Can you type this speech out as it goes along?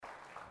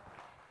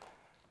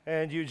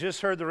And you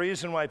just heard the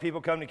reason why people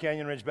come to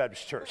Canyon Ridge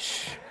Baptist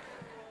Church.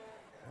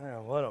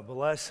 Oh, what a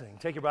blessing.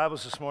 Take your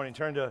Bibles this morning,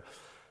 turn to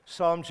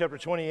Psalm chapter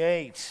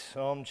 28.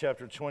 Psalm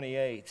chapter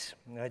 28.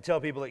 And I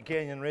tell people at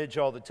Canyon Ridge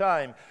all the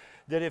time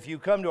that if you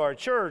come to our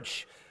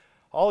church,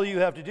 all you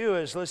have to do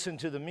is listen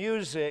to the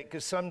music,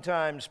 because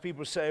sometimes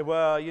people say,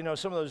 well, you know,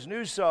 some of those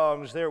new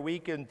songs, they're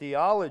weak in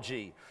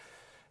theology.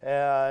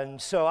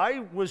 And so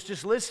I was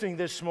just listening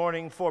this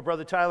morning for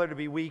Brother Tyler to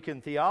be weak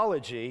in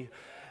theology,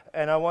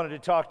 and I wanted to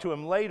talk to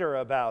him later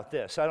about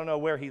this. I don't know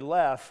where he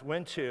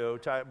went to.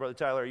 Brother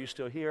Tyler, are you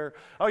still here?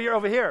 Oh, you're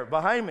over here,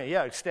 behind me.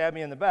 Yeah, stab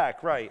me in the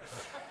back, right.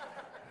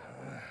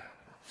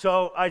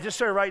 So I just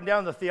started writing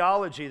down the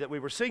theology that we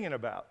were singing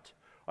about.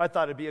 I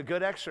thought it'd be a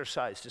good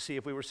exercise to see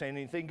if we were saying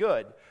anything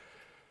good.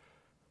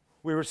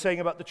 We were saying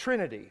about the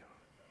Trinity.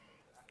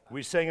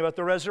 We sang about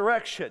the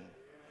resurrection.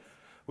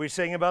 We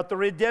sang about the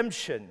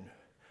redemption.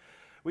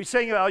 We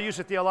sang about, I'll use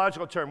a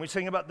theological term, we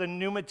sang about the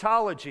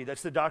pneumatology.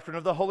 That's the doctrine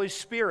of the Holy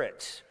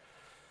Spirit.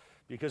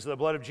 Because of the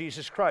blood of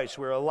Jesus Christ,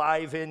 we're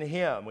alive in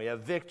Him. We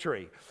have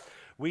victory.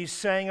 We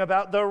sang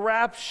about the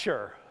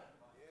rapture.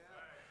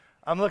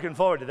 I'm looking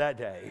forward to that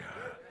day.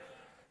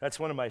 That's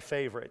one of my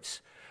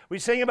favorites. We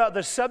sing about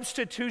the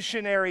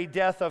substitutionary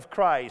death of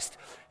Christ,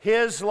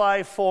 His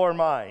life for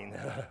mine.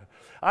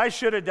 I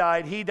should have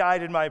died. He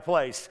died in my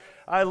place.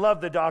 I love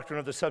the doctrine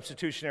of the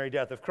substitutionary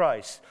death of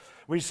Christ.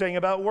 We sing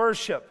about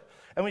worship,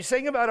 and we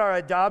sing about our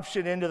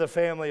adoption into the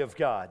family of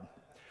God.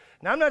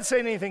 Now, I'm not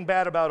saying anything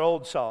bad about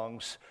old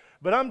songs,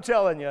 but I'm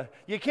telling you,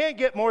 you can't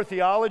get more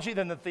theology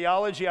than the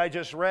theology I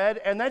just read,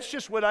 and that's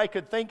just what I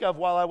could think of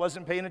while I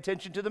wasn't paying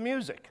attention to the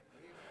music.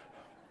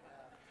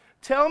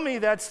 Tell me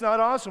that's not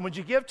awesome. Would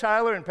you give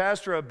Tyler and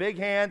Pastor a big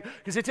hand?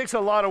 Because it takes a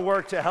lot of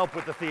work to help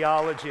with the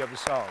theology of the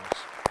songs.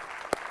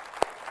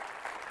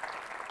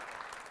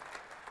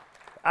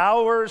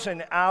 Hours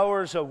and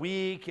hours a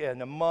week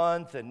and a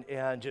month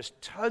and just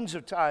tons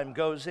of time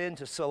goes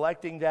into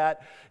selecting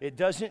that. It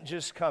doesn't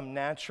just come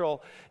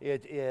natural.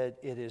 It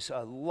is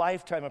a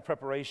lifetime of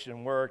preparation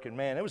and work. And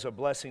man, it was a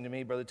blessing to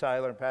me, Brother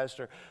Tyler and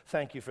Pastor.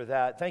 Thank you for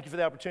that. Thank you for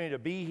the opportunity to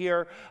be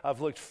here.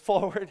 I've looked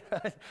forward.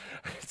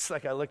 It's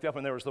like I looked up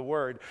and there was the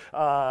word.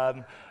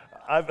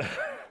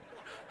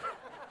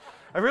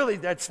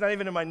 That's not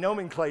even in my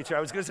nomenclature.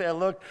 I was going to say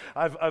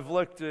I've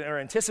looked or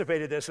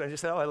anticipated this, and I just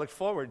said, I look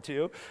forward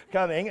to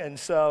coming. And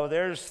so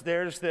there's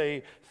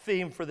the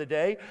theme for the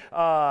day.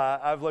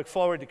 I've looked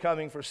forward to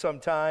coming for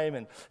some time,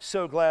 and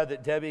so glad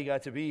that Debbie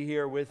got to be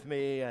here with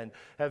me, and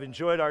have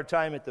enjoyed our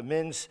time at the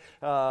Men's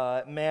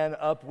Man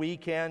Up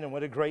weekend, and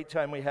what a great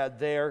time we had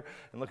there,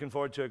 and looking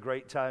forward to a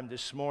great time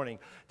this morning.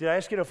 Did I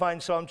ask you to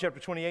find Psalm chapter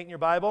 28 in your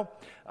Bible?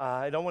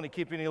 I don't want to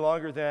keep you any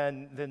longer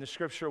than the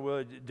Scripture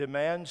would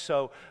demand,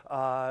 so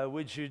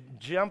would you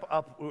jump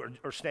up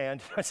or stand?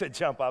 I said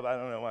jump up. I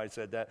don't know why I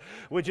said that.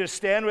 Would you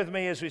stand with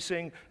me as we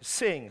sing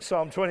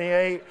Psalm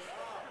 28?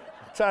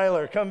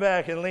 Tyler, come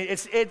back and lead.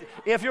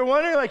 If you're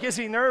wondering, like, is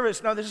he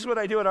nervous? No, this is what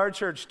I do at our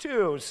church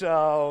too.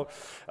 So,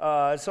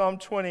 Psalm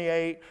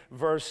 28,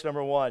 verse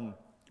number 1.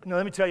 Now,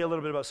 let me tell you a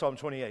little bit about Psalm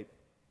 28.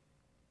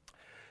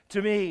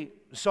 To me,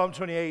 Psalm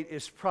 28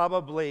 is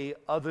probably,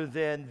 other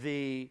than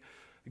the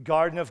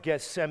Garden of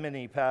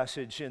Gethsemane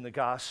passage in the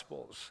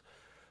Gospels,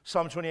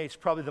 Psalm 28 is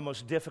probably the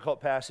most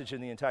difficult passage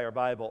in the entire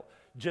Bible,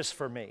 just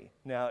for me.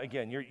 Now,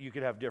 again, you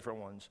could have different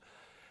ones.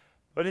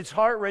 But it's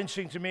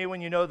heart-wrenching to me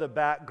when you know the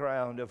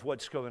background of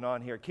what's going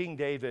on here. King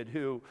David,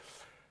 who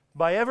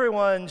by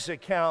everyone's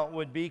account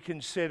would be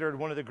considered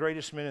one of the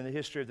greatest men in the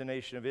history of the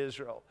nation of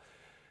Israel.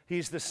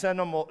 He's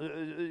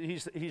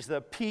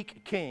the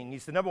peak king.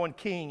 He's the number one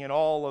king in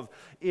all of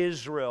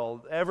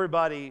Israel.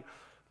 Everybody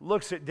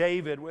looks at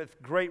David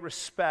with great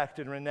respect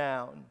and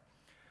renown.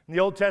 In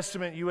the Old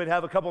Testament, you would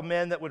have a couple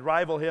men that would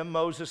rival him.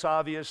 Moses,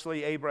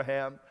 obviously,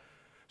 Abraham.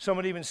 Some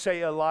would even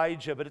say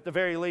Elijah, but at the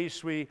very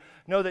least, we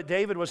know that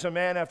David was a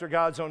man after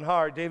God's own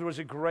heart. David was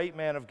a great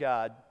man of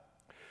God.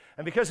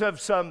 And because of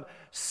some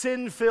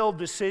sin-filled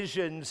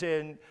decisions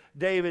in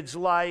David's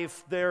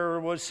life, there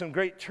was some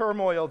great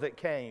turmoil that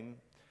came.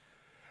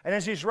 And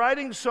as he's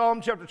writing Psalm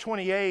chapter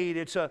 28,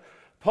 it's a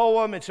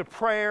poem, it's a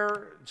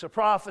prayer, it's a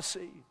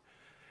prophecy.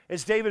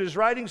 As David is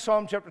writing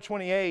Psalm chapter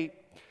 28,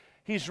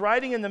 he's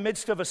writing in the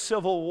midst of a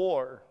civil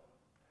war.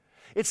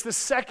 It's the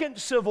second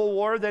civil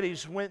war that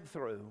he's went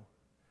through.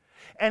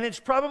 And it's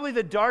probably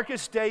the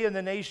darkest day in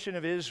the nation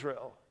of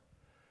Israel,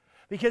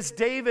 because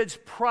David's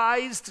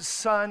prized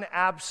son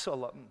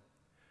Absalom,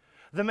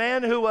 the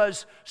man who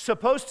was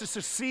supposed to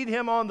succeed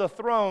him on the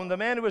throne, the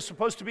man who was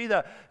supposed to be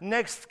the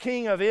next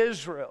king of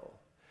Israel,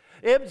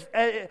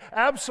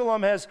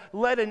 Absalom has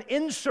led an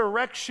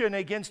insurrection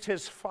against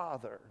his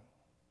father.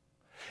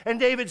 And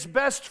David's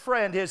best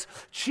friend, his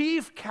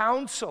chief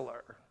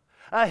counselor,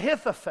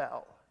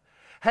 Ahithophel,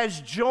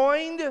 has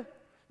joined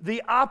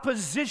the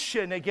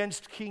opposition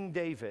against King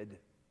David.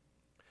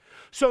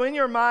 So in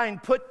your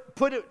mind, put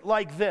it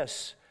like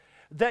this,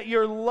 that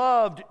your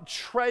loved,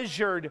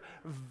 treasured,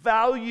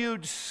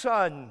 valued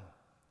son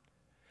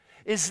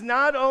is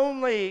not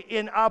only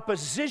in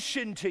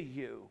opposition to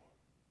you,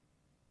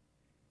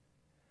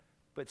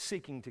 but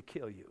seeking to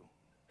kill you.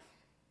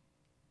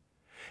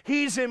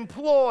 He's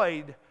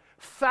employed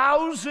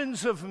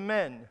thousands of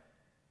men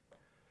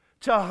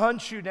to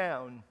hunt you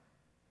down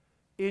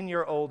in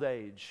your old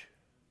age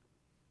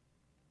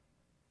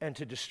and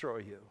to destroy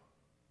you.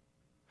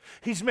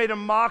 He's made a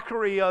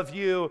mockery of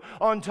you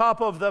on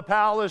top of the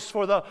palace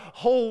for the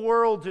whole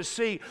world to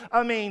see.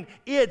 I mean,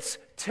 it's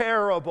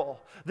terrible.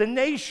 The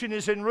nation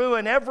is in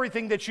ruin.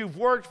 Everything that you've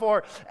worked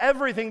for,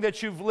 everything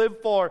that you've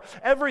lived for,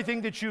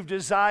 everything that you've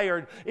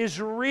desired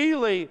is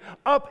really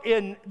up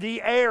in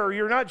the air.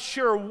 You're not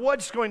sure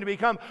what's going to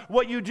become.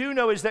 What you do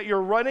know is that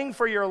you're running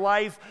for your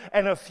life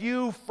and a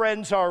few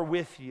friends are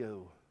with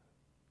you.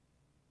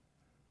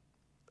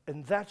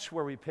 And that's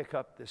where we pick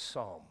up this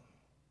psalm.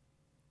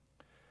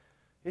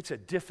 It's a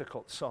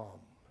difficult psalm.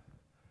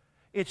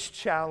 It's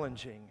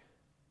challenging.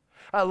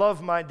 I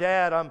love my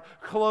dad. I'm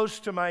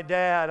close to my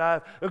dad. I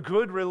have a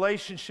good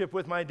relationship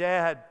with my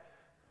dad.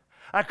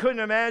 I couldn't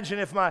imagine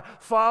if my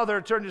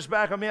father turned his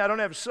back on me. I don't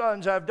have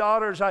sons, I have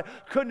daughters. I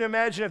couldn't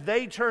imagine if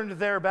they turned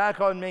their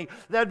back on me.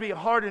 That'd be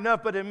hard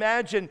enough, but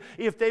imagine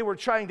if they were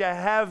trying to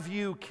have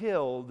you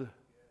killed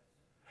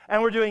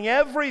and were doing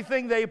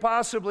everything they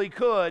possibly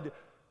could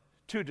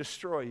to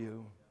destroy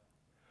you.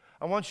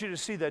 I want you to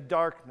see the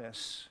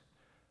darkness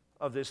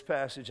of this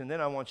passage, and then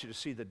I want you to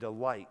see the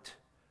delight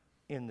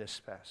in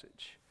this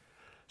passage.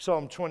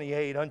 Psalm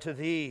 28, unto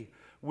thee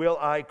will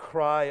I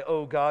cry,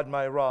 O God,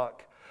 my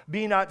rock.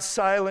 Be not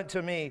silent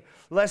to me,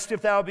 lest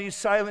if thou be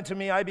silent to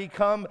me, I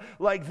become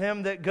like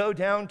them that go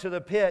down to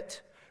the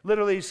pit.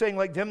 Literally he's saying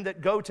like them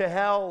that go to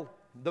hell,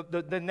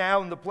 the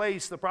noun, the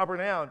place, the proper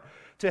noun,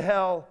 to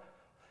hell.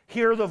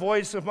 Hear the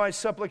voice of my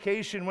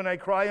supplication when I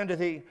cry unto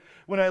thee,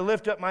 when I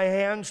lift up my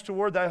hands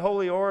toward thy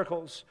holy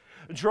oracles.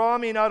 Draw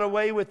me not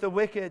away with the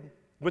wicked,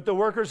 with the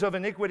workers of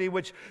iniquity,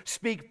 which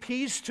speak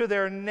peace to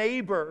their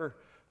neighbor,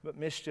 but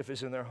mischief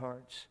is in their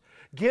hearts.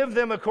 Give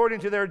them according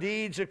to their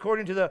deeds,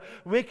 according to the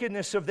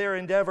wickedness of their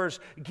endeavors.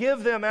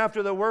 Give them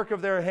after the work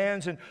of their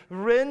hands, and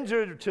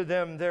render to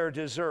them their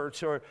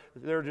desert or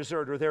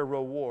their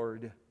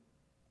reward.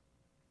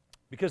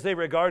 Because they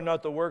regard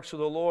not the works of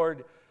the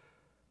Lord,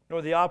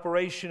 nor the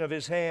operation of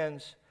his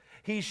hands.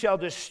 He shall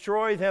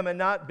destroy them and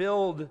not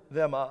build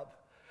them up.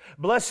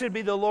 Blessed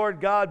be the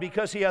Lord God,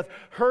 because he hath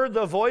heard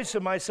the voice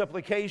of my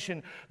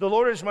supplication. The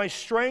Lord is my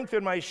strength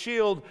and my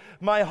shield.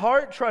 My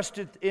heart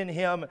trusteth in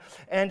him,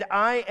 and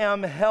I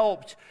am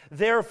helped.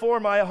 Therefore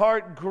my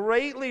heart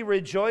greatly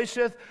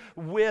rejoiceth.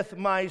 With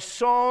my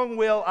song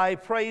will I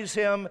praise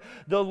him.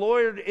 The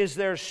Lord is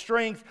their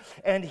strength,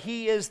 and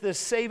he is the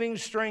saving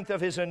strength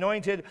of his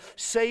anointed.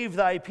 Save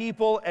thy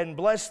people and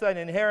bless thine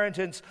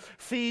inheritance.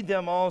 Feed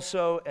them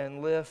also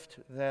and lift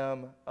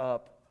them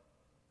up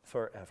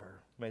forever.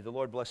 May the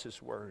Lord bless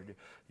his word.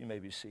 You may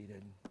be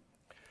seated.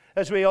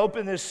 As we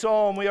open this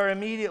psalm, we are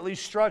immediately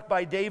struck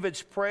by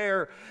David's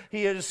prayer.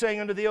 He is saying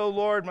unto thee, O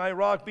Lord, my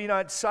rock, be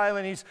not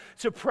silent.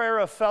 It's a prayer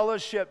of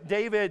fellowship.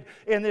 David,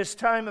 in this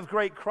time of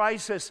great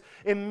crisis,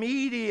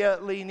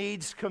 immediately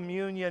needs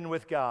communion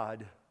with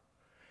God.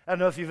 I don't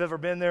know if you've ever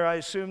been there. I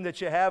assume that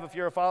you have if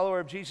you're a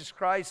follower of Jesus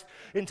Christ.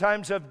 In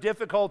times of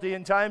difficulty,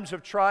 in times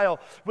of trial,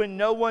 when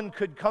no one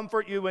could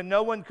comfort you, when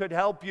no one could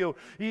help you,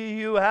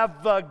 you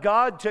have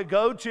God to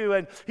go to,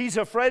 and he's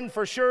a friend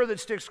for sure that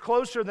sticks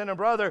closer than a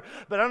brother.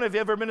 But I don't know if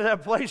you've ever been to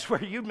that place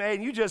where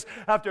you just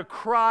have to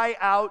cry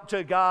out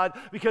to God,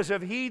 because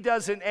if he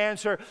doesn't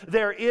answer,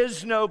 there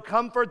is no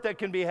comfort that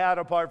can be had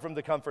apart from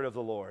the comfort of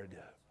the Lord.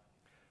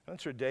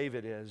 That's where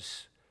David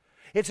is.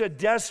 It's a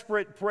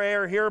desperate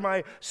prayer. Hear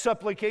my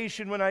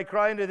supplication when I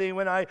cry unto thee,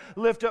 when I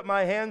lift up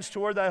my hands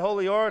toward thy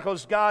holy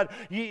oracles. God,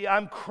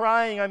 I'm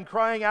crying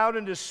out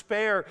in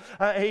despair.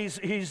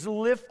 He's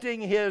lifting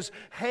his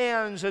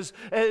hands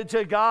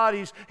to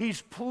God.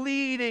 He's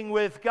pleading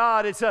with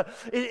God.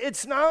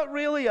 It's not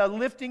really a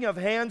lifting of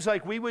hands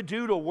like we would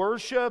do to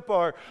worship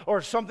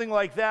or something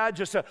like that,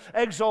 just an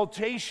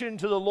exaltation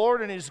to the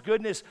Lord and his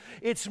goodness.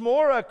 It's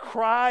more a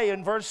cry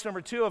in verse number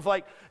 2 of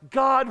like,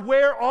 God,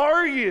 where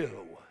are you?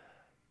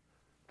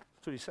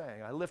 That's what he's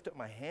saying. I lift up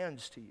my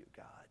hands to you,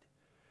 God.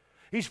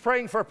 He's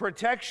praying for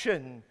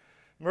protection.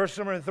 Verse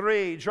number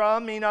 3, draw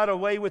me not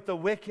away with the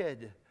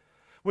wicked,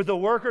 with the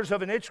workers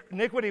of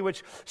iniquity,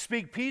 which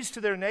speak peace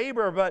to their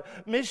neighbor,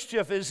 but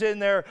mischief is in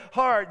their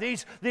heart.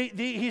 He's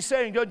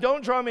saying,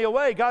 don't draw me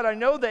away. God, I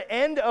know the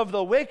end of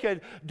the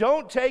wicked.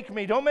 Don't take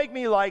me. Don't make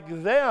me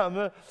like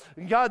them.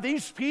 God,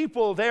 these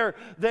people, they're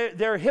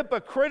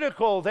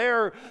hypocritical.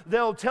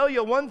 They'll tell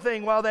you one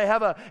thing while they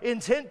have an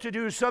intent to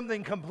do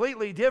something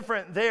completely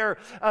different. They're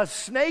a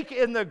snake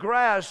in the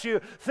grass. You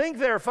think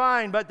they're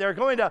fine, but they're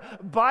going to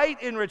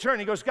bite in return.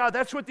 He goes, God,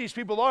 that's what these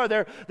people are.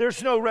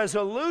 There's no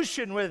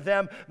resolution with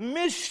them.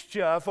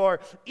 Mischief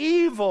or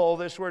evil,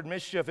 this word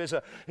mischief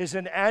is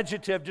an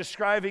adjective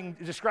describing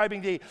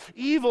the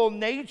evil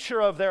nature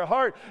of their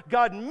heart.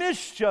 God,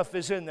 mischief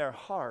is in their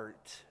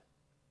heart.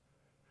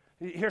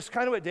 Here's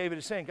kind of what David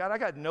is saying. God, I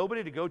got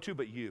nobody to go to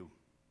but you.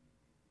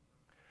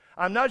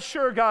 I'm not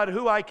sure, God,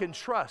 who I can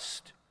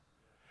trust.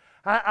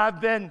 I've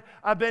been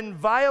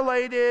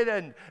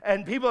violated,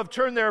 and people have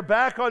turned their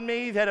back on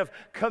me, that have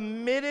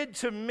committed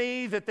to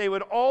me that they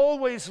would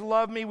always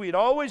love me, we'd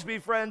always be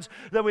friends,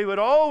 that we would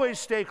always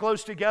stay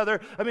close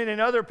together. I mean, in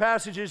other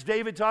passages,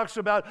 David talks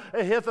about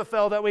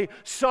Ahithophel, that we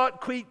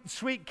sought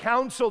sweet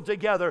counsel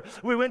together.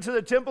 We went to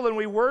the temple and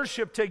we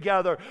worshiped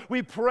together.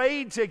 We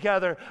prayed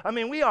together. I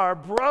mean, we are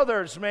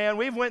brothers, man.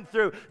 We've went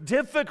through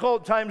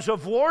difficult times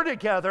of war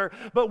together,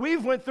 but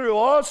we've went through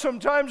awesome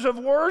times of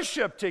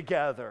worship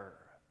together.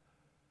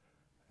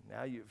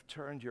 Now you've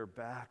turned your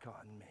back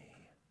on me.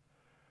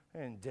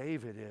 And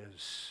David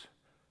is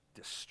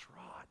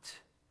distraught.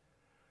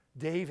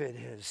 David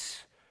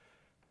is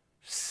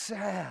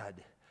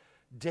sad.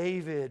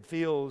 David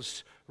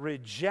feels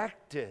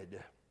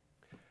rejected.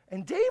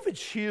 And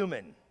David's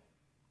human.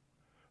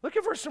 Look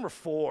at verse number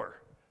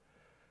 4.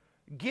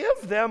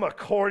 Give them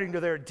according to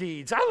their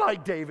deeds. I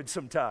like David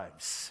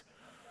sometimes,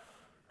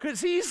 because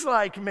he's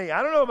like me.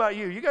 I don't know about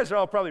you. You guys are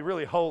all probably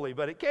really holy,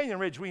 but at Canyon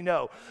Ridge, we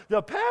know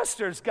the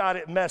pastors got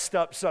it messed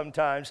up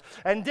sometimes.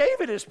 And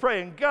David is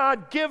praying,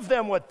 God, give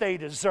them what they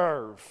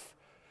deserve.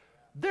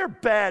 They're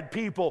bad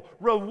people.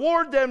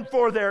 Reward them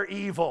for their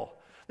evil.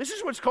 This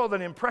is what's called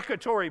an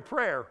imprecatory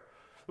prayer.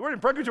 The word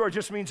imprecatory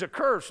just means a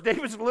curse.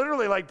 David's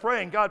literally like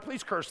praying, God,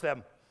 please curse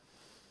them.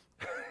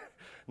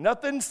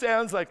 Nothing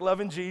sounds like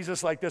loving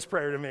Jesus like this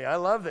prayer to me. I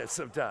love this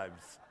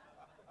sometimes.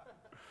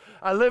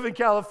 I live in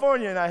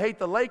California and I hate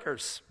the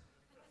Lakers.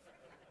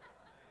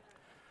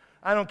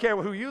 I don't care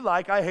who you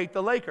like, I hate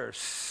the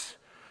Lakers.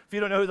 If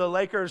you don't know who the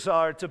Lakers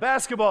are, it's a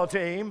basketball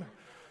team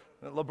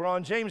that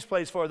LeBron James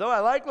plays for. Though I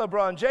like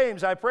LeBron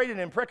James, I prayed an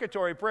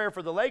imprecatory prayer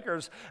for the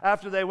Lakers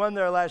after they won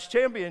their last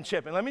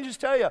championship. And let me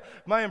just tell you,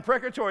 my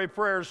imprecatory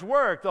prayers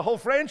work. The whole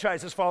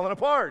franchise has fallen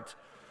apart.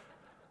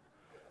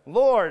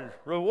 Lord,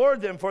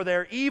 reward them for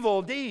their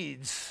evil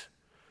deeds.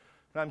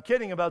 And I'm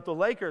kidding about the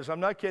Lakers. I'm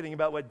not kidding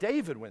about what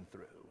David went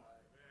through.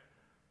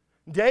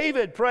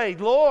 David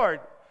prayed, Lord,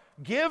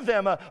 give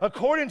them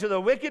according to the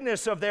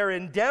wickedness of their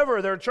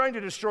endeavor. They're trying to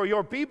destroy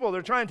your people.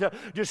 They're trying to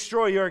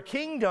destroy your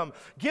kingdom.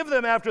 Give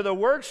them after the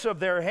works of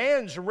their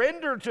hands.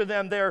 Render to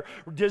them their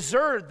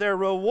desert, their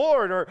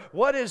reward, or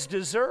what is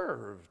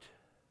deserved.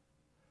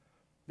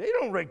 They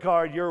don't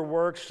regard your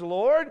works,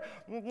 Lord,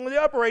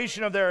 the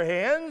operation of their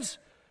hands.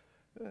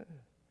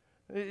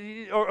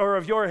 Or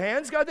of your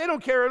hands, God. They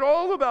don't care at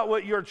all about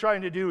what you're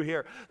trying to do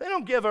here. They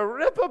don't give a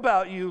rip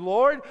about you,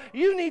 Lord.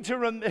 You need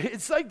to,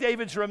 it's like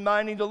David's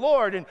reminding the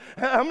Lord. And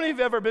how many of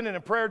you have ever been in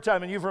a prayer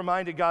time and you've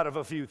reminded God of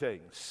a few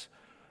things?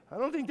 I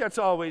don't think that's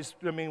always,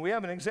 we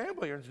have an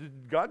example here.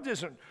 God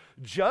doesn't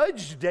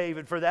judge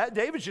David for that.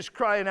 David's just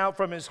crying out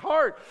from his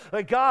heart,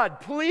 like, God,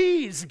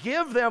 please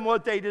give them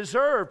what they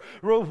deserve.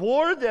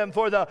 Reward them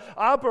for the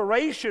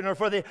operation or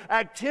for the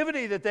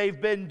activity that they've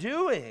been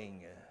doing.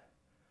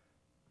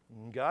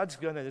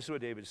 This is what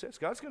David says,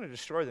 God's going to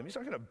destroy them. He's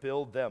not going to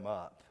build them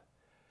up.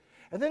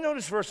 And then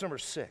notice verse number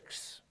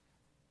 6.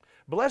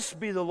 Blessed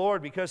be the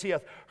Lord, because he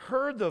hath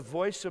heard the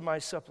voice of my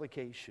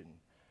supplication.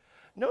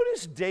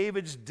 Notice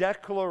David's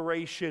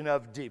declaration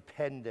of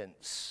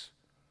dependence.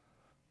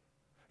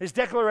 His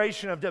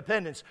declaration of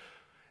dependence.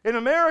 In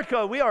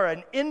America, we are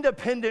an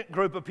independent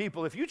group of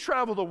people. If you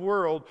travel the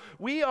world,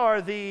 we are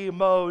the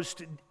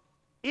most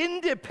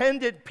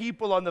independent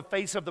people on the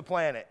face of the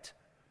planet.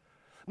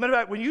 Matter of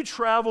fact, when you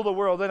travel the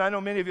world, and I know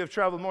many of you have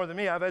traveled more than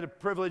me, I've had the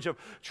privilege of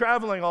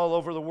traveling all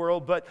over the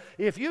world, but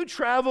if you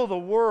travel the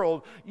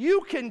world,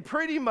 you can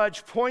pretty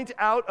much point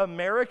out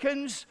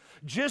Americans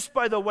just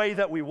by the way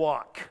that we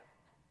walk.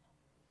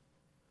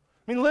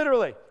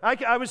 Literally,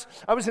 I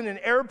was in an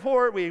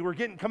airport. We were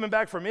coming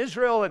back from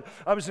Israel, and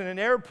I was in an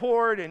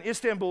airport in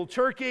Istanbul,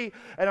 Turkey,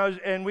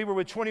 and we were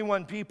with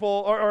 21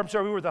 people, we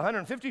were with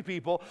 150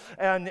 people,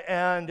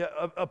 and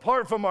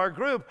apart from our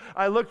group,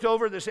 I looked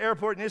over this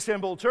airport in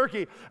Istanbul,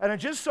 Turkey, and I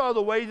just saw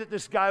the way that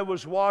this guy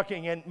was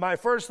walking, and my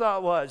first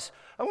thought was,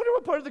 I wonder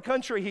what part of the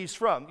country he's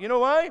from. You know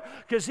why?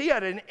 Because he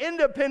had an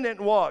independent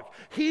walk.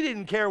 He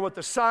didn't care what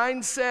the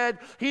sign said.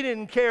 He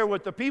didn't care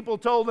what the people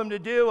told him to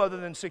do, other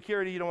than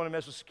security. You don't want to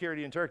mess with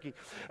security in Turkey.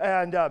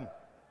 And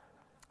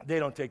they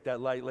don't take that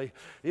lightly.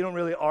 They don't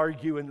really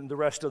argue in the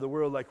rest of the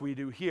world like we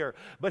do here.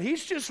 But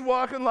he's just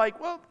walking like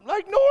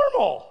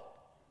normal.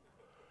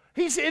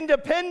 He's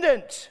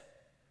independent.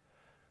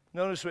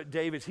 Notice what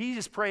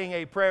he's praying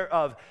a prayer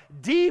of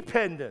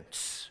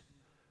dependence.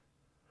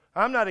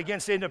 I'm not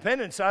against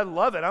independence. I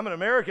love it. I'm an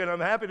American. I'm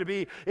happy to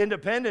be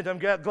independent. I'm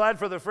glad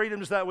for the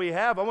freedoms that we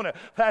have. I want to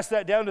pass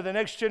that down to the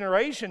next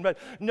generation. But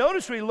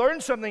notice we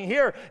learned something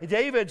here.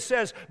 David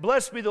says,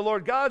 blessed be the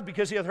Lord God,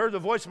 because he hath heard the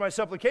voice of my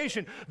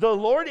supplication. The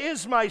Lord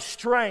is my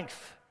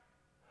strength.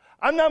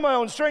 I'm not my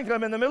own strength.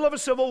 I'm in the middle of a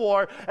civil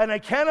war, and I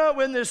cannot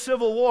win this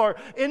civil war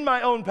in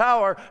my own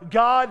power.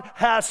 God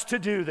has to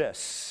do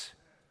this.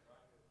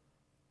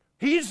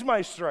 He's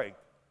my strength.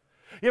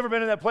 You ever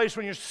been in that place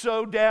when you're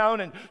so down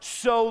and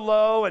so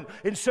low and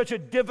in such a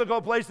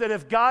difficult place that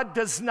if God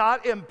does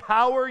not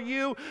empower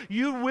you,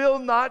 you will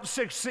not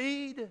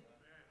succeed?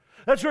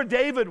 That's where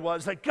David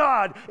was, that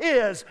God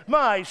is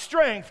my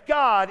strength.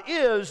 God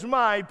is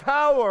my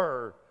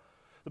power.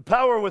 The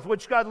power with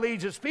which God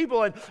leads his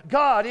people, and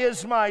God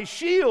is my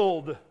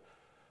shield,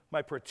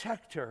 my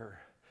protector.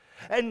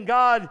 And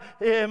God,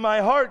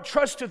 my heart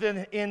trusteth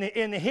in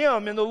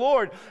him, in the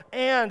Lord,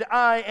 and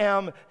I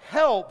am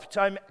helped,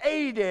 I'm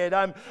aided,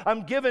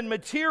 I'm given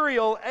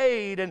material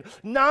aid and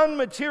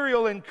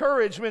non-material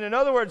encouragement. In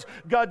other words,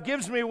 God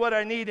gives me what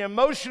I need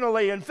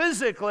emotionally and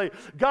physically.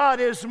 God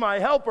is my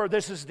helper.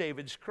 This is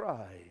David's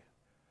cry.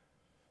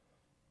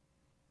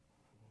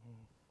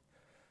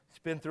 It's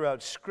been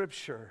throughout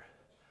Scripture.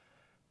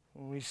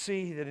 We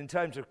see that in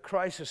times of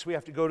crisis, we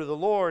have to go to the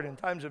Lord. In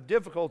times of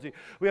difficulty,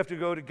 we have to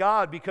go to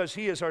God because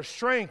He is our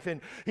strength, and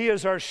He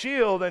is our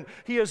shield, and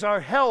He is our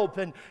help,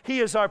 and He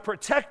is our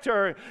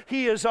protector.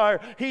 He is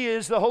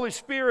the Holy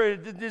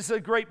Spirit, is the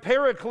great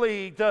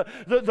paraclete, the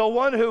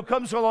one who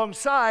comes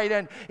alongside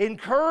and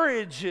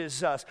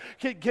encourages us.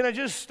 Can I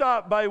just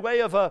stop by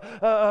way of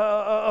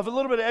a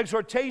little bit of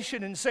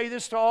exhortation and say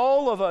this to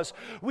all of us?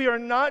 We are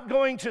not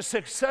going to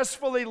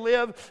successfully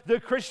live the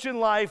Christian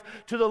life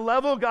to the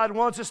level God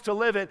wants us to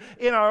live it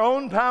in our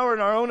own power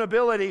and our own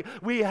ability.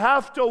 We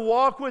have to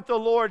walk with the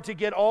Lord to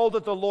get all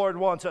that the Lord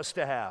wants us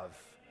to have.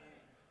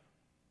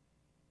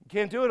 You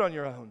can't do it on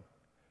your own.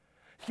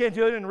 You can't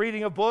do it in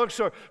reading of books,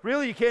 or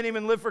really you can't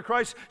even live for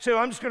Christ. Say,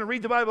 I'm just going to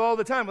read the Bible all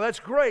the time. Well, that's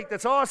great.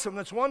 That's awesome.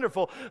 That's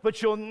wonderful.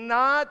 But you'll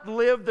not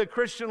live the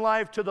Christian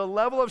life to the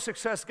level of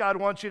success God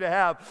wants you to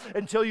have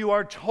until you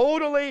are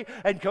totally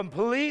and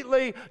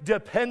completely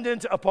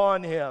dependent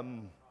upon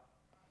Him.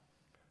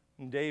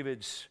 And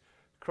David's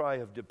cry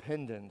of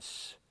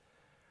dependence.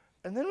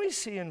 And then we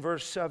see in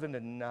verse 7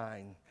 and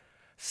 9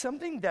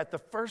 something that the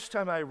first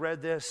time I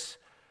read this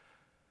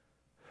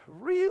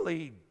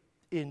really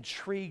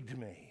intrigued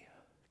me,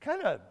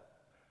 kind of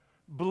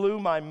blew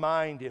my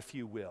mind, if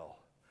you will.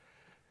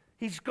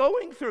 He's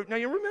going through, now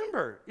you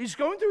remember, he's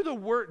going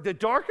through the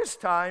darkest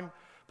time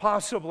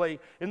possibly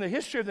in the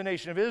history of the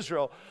nation of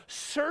Israel,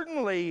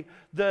 certainly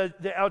the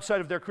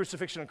outside of their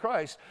crucifixion of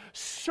Christ,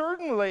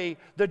 certainly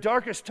the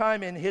darkest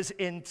time in his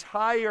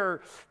entire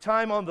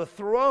time on the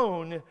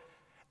throne.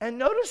 And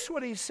notice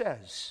what he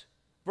says,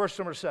 verse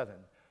number 7.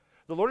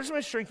 The Lord is my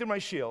strength and my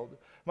shield.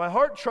 My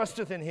heart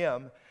trusteth in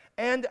him,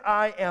 and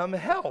I am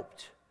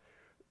helped.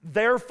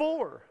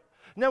 Therefore.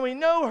 Now we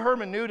know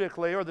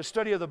hermeneutically, or the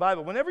study of the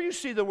Bible, whenever you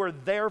see the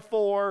word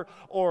therefore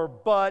or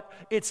but,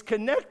 it's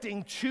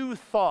connecting two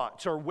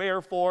thoughts, or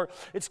wherefore.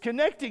 It's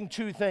connecting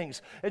two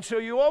things. And so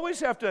you always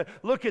have to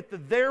look at the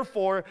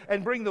therefore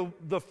and bring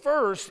the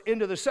first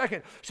into the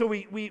second. So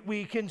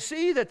we can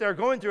see that they're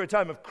going through a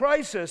time of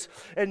crisis,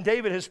 and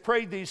David has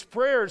prayed these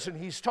prayers, and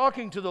he's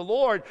talking to the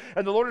Lord,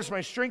 and the Lord is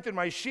my strength and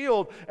my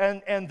shield,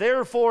 and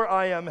therefore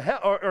I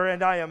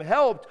am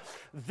helped.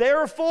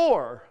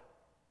 Therefore,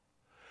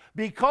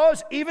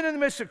 because even in the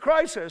midst of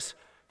crisis,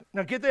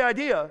 now get the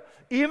idea,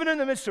 even in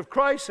the midst of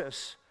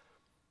crisis,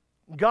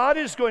 God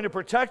is going to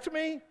protect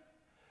me,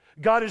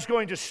 God is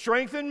going to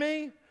strengthen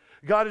me,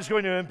 God is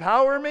going to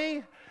empower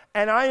me,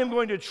 and I am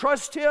going to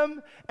trust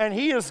Him, and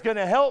He is going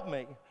to help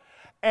me.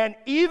 And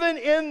even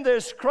in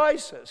this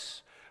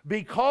crisis,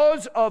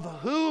 because of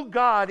who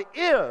God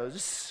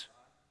is,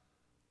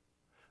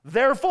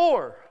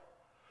 therefore,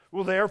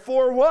 well,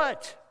 therefore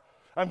what?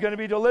 I'm going to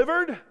be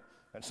delivered?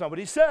 And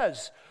somebody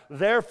says,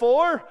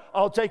 therefore,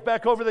 I'll take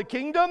back over the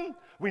kingdom.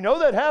 We know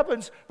that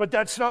happens, but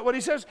that's not what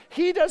he says.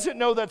 He doesn't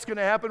know that's going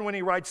to happen when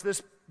he writes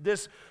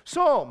this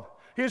psalm.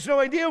 He has no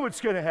idea what's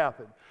going to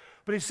happen.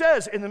 But he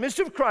says, in the midst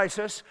of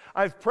crisis,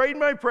 I've prayed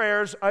my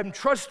prayers, I'm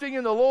trusting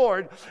in the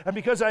Lord, and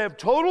because I have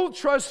total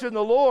trust in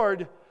the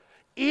Lord,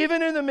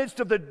 even in the midst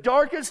of the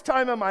darkest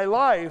time of my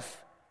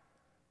life,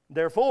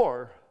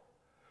 therefore,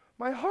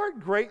 my heart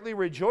greatly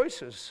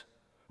rejoiceth.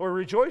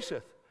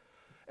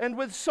 And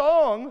with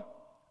song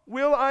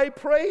will I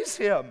praise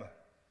Him.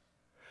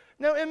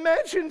 Now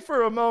imagine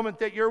for a moment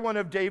that you're one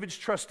of David's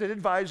trusted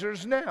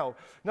advisors now.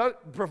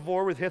 Not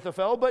before with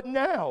Ahithophel, but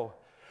now.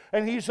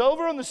 And he's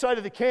over on the side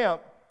of the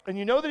camp, and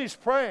you know that he's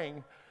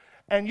praying,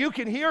 and you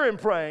can hear him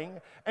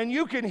praying, and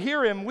you can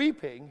hear him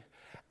weeping.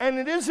 And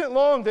it isn't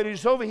long that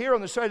he's over here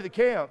on the side of the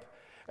camp,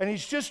 and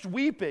he's just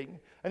weeping,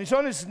 and he's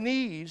on his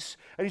knees,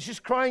 and he's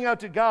just crying out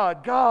to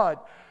God, God,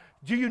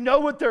 do you know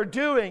what they're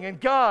doing? And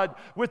God,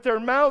 with their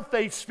mouth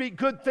they speak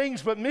good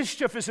things, but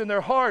mischief is in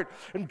their heart.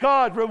 And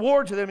God,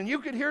 reward to them. And you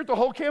can hear it, the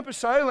whole camp is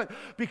silent,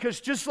 because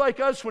just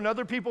like us, when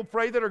other people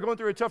pray that are going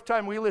through a tough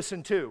time, we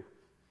listen too.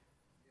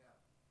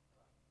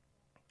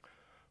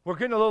 We're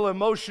getting a little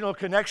emotional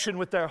connection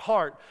with their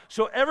heart.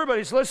 So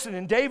everybody's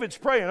listening. David's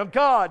praying, oh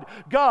God,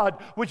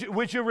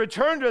 would you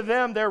return to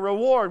them their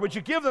reward? Would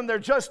you give them their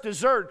just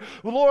desert?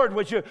 Lord,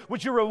 would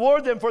you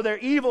reward them for their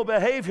evil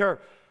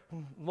behavior?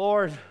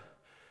 Lord,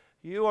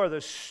 You are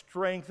the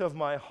strength of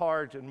my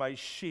heart and my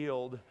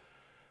shield.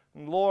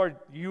 And Lord,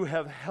 You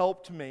have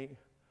helped me.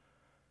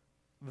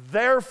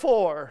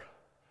 Therefore,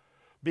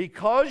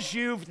 because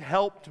You've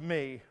helped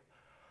me,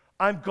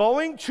 I'm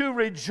going to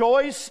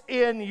rejoice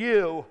in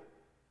You.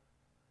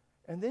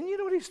 And then you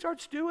know what he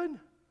starts doing?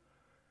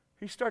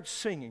 he starts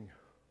singing.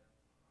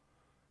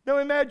 Now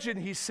imagine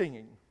he's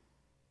singing.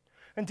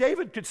 And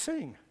David could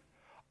sing.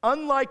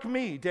 Unlike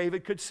me,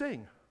 David could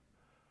sing.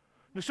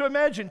 So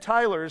imagine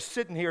Tyler is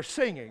sitting here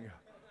singing.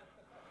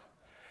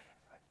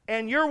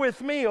 And you're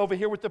with me over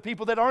here with the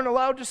people that aren't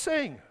allowed to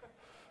sing.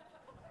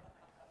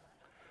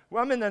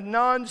 Well, I'm in the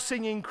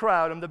non-singing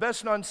crowd. I'm the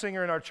best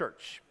non-singer in our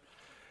church.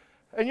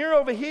 And you're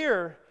over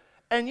here,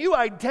 and you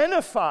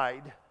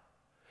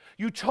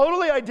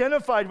totally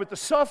identified with the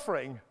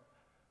suffering,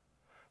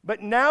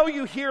 but now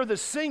you hear the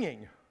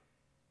singing.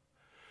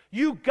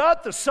 You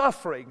got the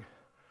suffering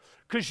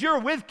because you're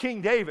with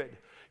King David.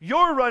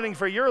 You're running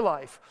for your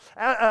life.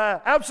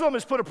 Absalom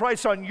has put a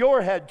price on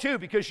your head too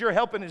because you're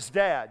helping his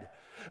dad.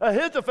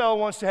 Ahithophel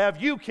wants to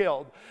have you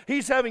killed.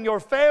 He's having your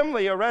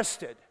family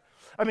arrested.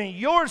 I mean,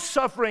 you're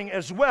suffering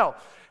as well.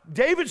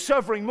 David's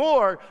suffering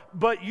more,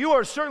 but you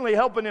are certainly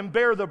helping him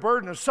bear the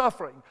burden of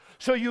suffering.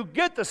 So you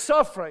get the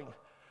suffering,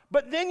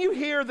 but then you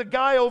hear the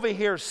guy over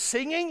here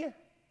singing.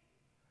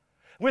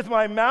 With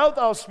my mouth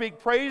I'll speak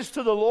praise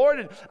to the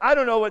Lord. And I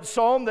don't know what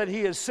psalm that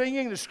he is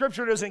singing. The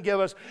scripture doesn't give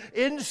us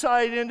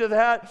insight into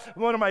that.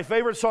 One of my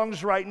favorite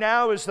songs right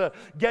now is the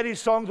Getty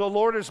song, The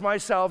Lord is My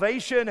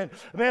Salvation. And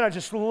man, I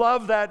just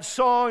love that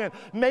song. And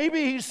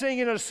maybe he's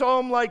singing a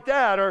psalm like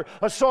that or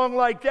a song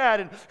like that.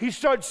 And he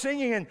starts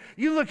singing and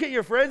you look at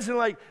your friends and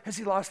like, has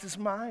he lost his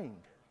mind?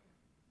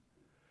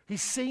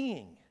 He's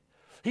singing.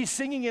 He's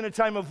singing in a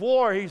time of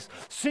war. He's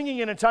singing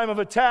in a time of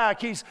attack.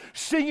 He's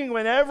singing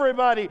when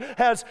everybody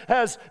has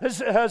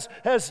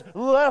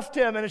left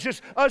him, and it's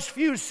just us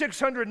few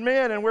 600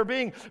 men, and we're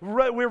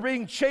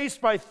being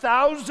chased by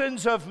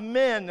thousands of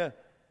men.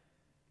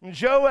 And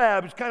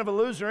Joab is kind of a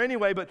loser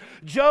anyway, but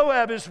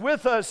Joab is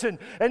with us, and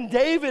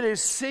David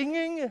is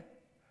singing.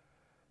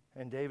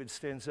 And David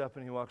stands up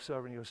and he walks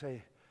over and he goes,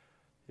 "Hey,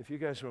 if you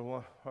guys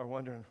are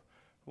wondering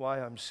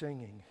why I'm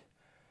singing,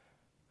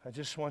 I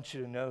just want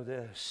you to know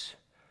this.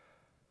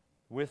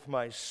 With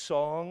my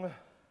song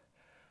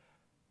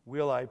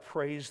will I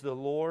praise the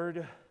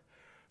Lord.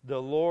 The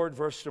Lord,"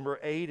 verse number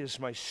 8, "is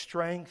my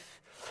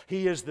strength.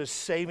 He is the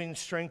saving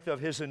strength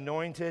of his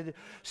anointed.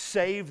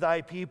 Save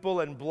thy people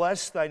and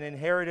bless thine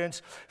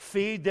inheritance.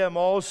 Feed them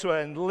also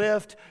and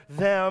lift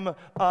them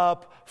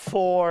up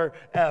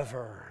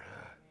forever."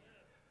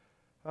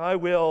 I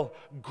will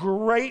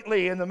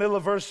greatly, in the middle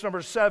of verse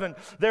number 7,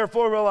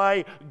 "therefore will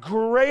I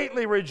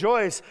greatly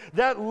rejoice."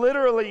 That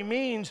literally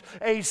means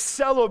a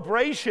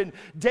celebration.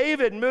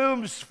 David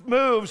moves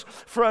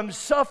from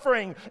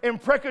suffering,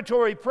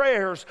 imprecatory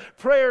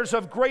prayers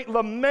of great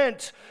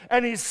lament,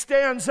 and he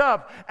stands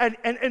up.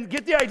 And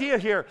get the idea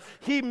here.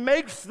 He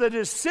makes the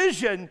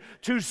decision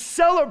to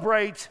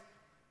celebrate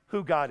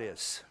who God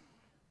is.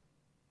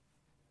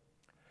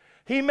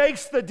 He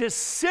makes the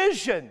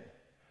decision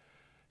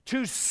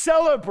to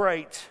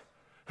celebrate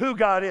who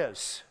God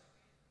is.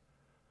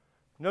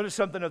 Notice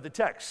something of the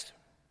text,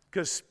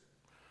 because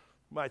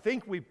I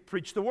think we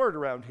preach the word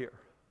around here.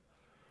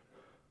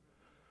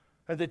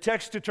 And the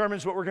text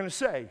determines what we're going to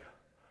say.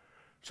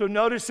 So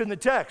notice in the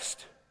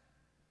text,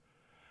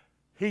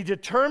 he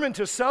determined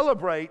to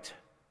celebrate,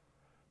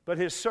 but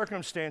his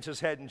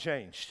circumstances hadn't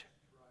changed.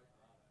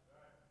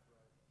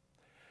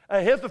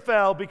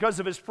 Ahithophel, because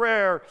of his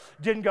prayer,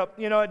 didn't go,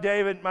 "You know what,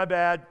 David, my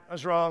bad, I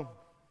was wrong."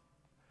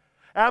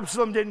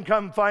 Absalom didn't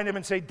come find him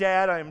and say,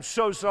 "Dad, I am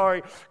so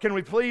sorry. Can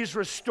we please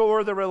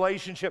restore the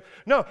relationship?"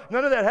 No,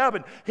 none of that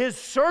happened. His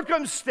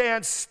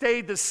circumstance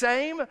stayed the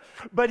same,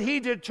 but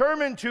he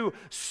determined to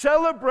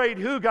celebrate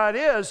who God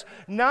is,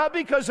 not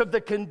because of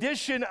the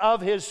condition of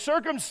his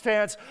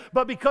circumstance,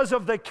 but because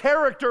of the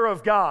character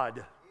of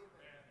God.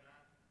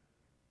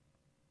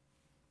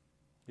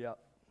 Yeah.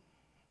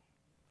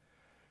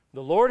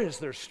 The Lord is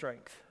their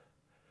strength.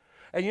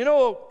 And you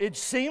know, it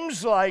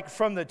seems like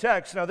from the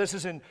text, now this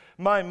is in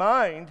my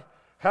mind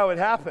how it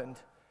happened,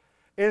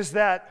 is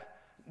that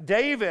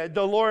David,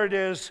 the Lord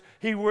is,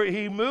 he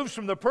moves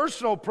from the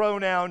personal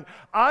pronoun,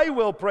 "I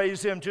will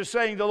praise him," to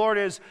saying the Lord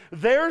is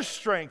their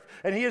strength.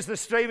 And he is the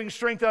saving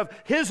strength of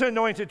his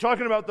anointed,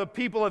 talking about the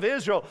people of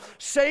Israel.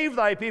 "Save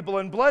thy people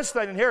and bless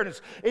thine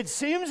inheritance." It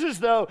seems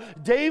as though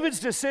David's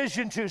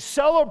decision to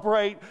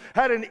celebrate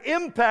had an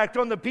impact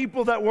on the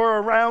people that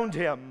were around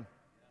him.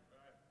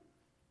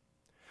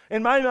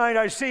 In my mind,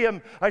 I see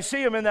him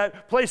in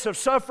that place of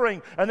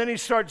suffering, and then he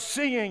starts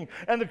singing,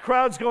 and the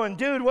crowd's going,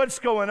 "Dude, what's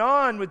going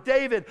on with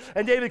David?"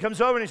 And David comes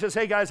over and he says,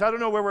 "Hey guys, I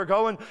don't know where we're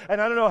going,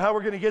 and I don't know how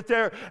we're going to get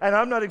there, and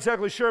I'm not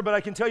exactly sure, but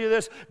I can tell you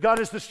this: God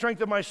is the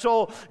strength of my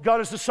soul.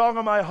 God is the song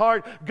of my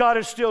heart. God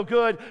is still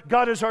good.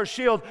 God is our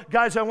shield.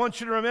 Guys, I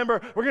want you to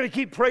remember, we're going to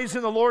keep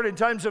praising the Lord in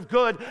times of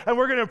good, and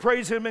we're going to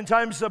praise him in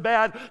times of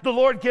bad. The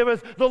Lord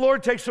giveth, the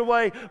Lord takes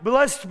away.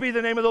 Blessed be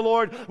the name of the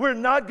Lord." We're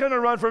not going to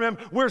run from him.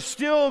 We're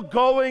still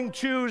going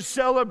to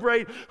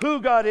celebrate who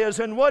God is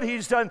and what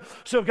he's done.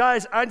 So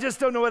guys, I just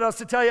don't know what else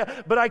to tell you,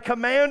 but I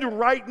command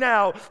right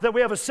now that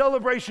we have a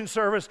celebration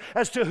service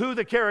as to who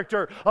the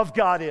character of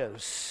God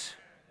is.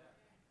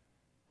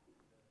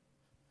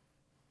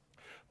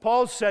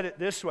 Paul said it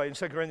this way in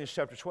 2 Corinthians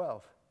chapter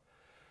 12.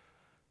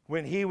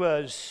 When he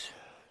was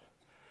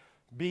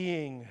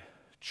being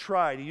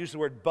tried. He used the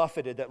word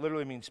buffeted. That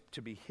literally means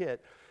to be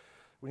hit.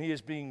 When he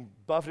is being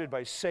buffeted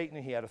by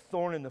Satan, he had a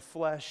thorn in the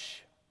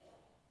flesh.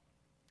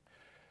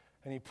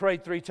 And he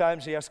prayed 3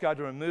 times. He asked God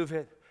to remove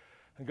it.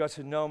 And God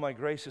said, no, my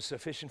grace is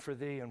sufficient for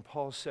thee. And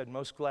Paul said,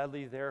 most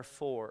gladly,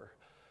 therefore,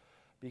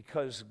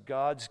 because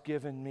God's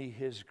given me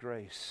his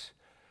grace,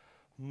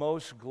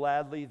 most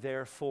gladly,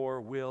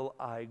 therefore, will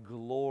I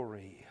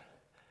glory.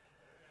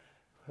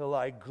 Will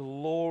I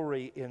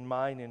glory in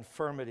mine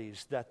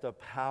infirmities, that the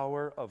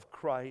power of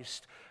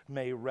Christ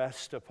may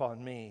rest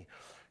upon me.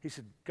 He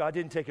said, God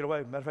didn't take it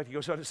away. Matter of fact, he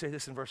goes on to say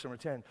this in verse number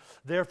 10.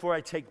 Therefore, I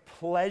take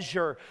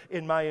pleasure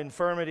in my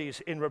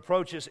infirmities, in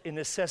reproaches, in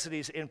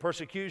necessities, in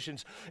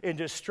persecutions, in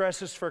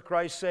distresses for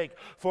Christ's sake.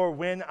 For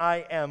when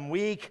I am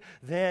weak,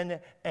 then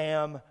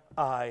am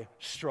I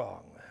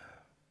strong.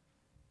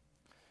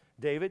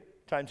 David,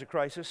 times of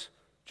crisis,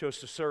 chose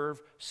to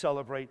serve,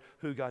 celebrate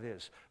who God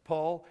is.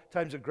 Paul,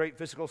 times of great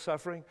physical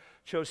suffering,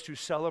 chose to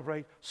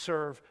celebrate,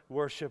 serve,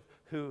 worship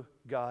who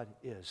God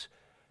is.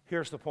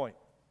 Here's the point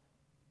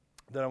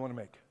that I want to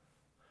make.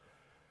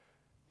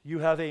 You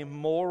have a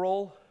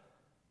moral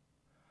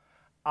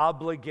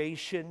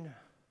obligation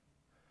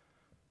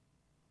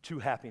to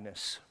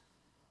happiness.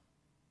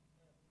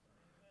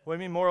 What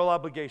do you mean moral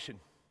obligation?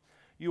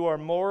 You are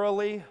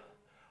morally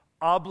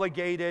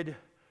obligated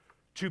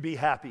to be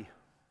happy.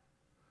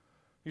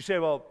 You say,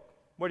 well,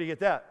 where do you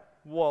get that?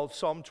 Well,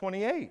 Psalm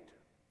 28.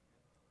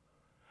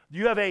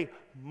 You have a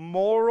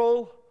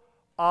moral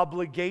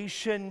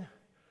obligation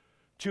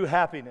to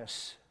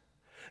happiness.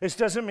 This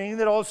doesn't mean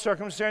that all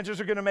circumstances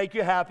are going to make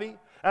you happy.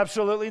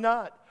 Absolutely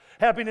not.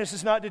 Happiness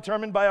is not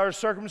determined by our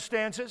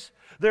circumstances.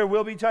 There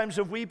will be times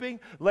of weeping.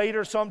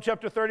 Later, Psalm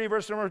chapter 30,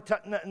 verse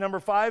number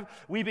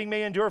 5, weeping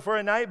may endure for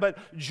a night, but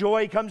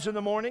joy comes in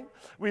the morning.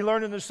 We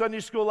learn in the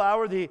Sunday school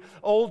hour the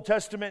Old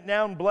Testament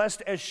noun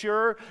blessed as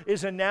sure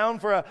is a noun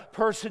for a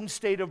person's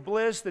state of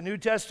bliss. The New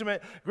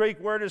Testament Greek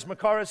word is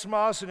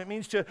makarismos, and it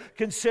means to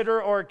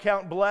consider or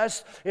count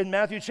blessed. In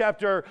Matthew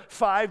chapter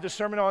 5, the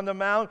Sermon on the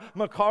Mount,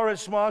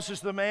 makarismos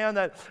is the man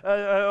that,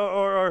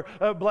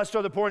 blessed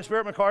are the poor in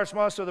spirit,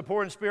 makarismos are the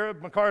poor in spirit,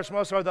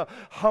 makarismos are the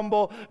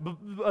humble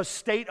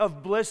state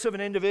of bliss of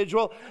an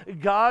individual.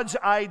 God's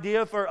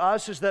idea for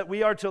us is that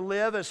we are to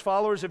live as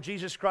followers of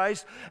Jesus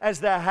Christ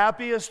as the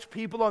happiest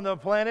people on the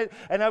planet.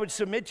 And I would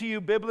submit to you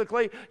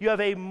biblically, you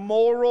have a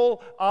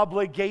moral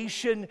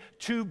obligation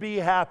to be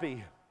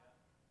happy.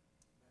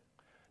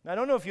 Now, I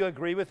don't know if you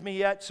agree with me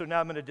yet, so now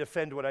I'm going to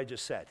defend what I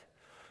just said,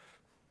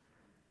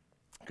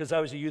 because I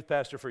was a youth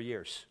pastor for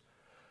years.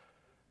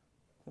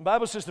 The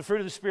Bible says the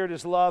fruit of the Spirit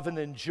is love and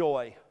then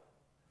joy.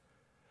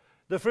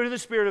 The fruit of the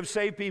Spirit of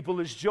saved people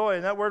is joy,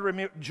 and that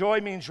word joy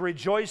means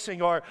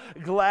rejoicing or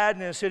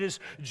gladness. It is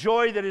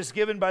joy that is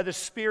given by the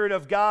Spirit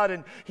of God,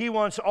 and He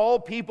wants all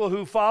people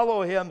who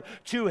follow Him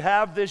to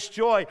have this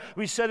joy.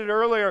 We said it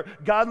earlier,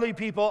 godly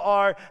people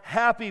are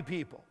happy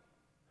people.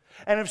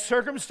 And if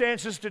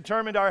circumstances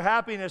determined our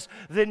happiness,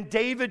 then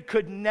David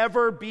could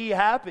never be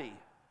happy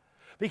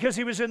because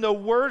he was in the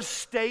worst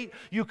state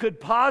you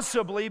could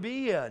possibly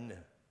be in.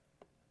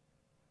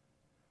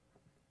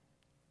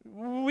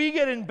 We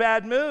get in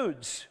bad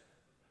moods.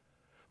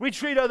 We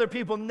treat other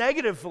people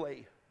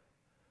negatively.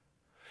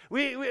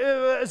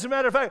 As a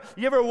matter of fact,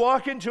 you ever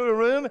walk into a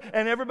room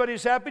and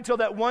everybody's happy till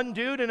that one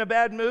dude in a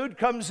bad mood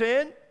comes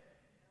in?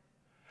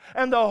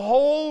 And the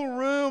whole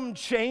room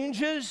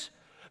changes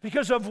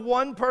because of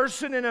one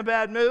person in a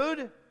bad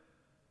mood?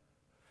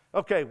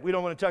 Okay, we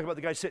don't want to talk about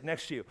the guy sitting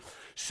next to you.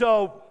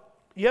 So,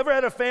 you ever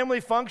had a family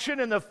function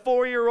and the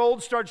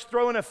 4-year-old starts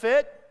throwing a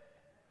fit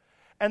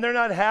and they're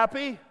not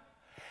happy?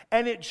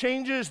 And it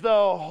changes the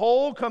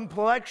whole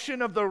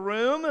complexion of the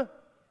room.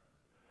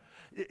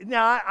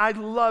 Now, I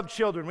love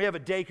children. We have a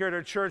daycare at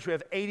our church. We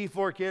have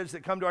 84 kids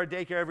that come to our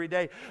daycare every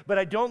day. But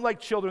I don't like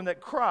children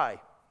that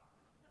cry.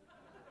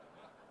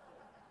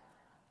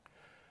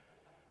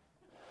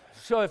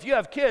 So if you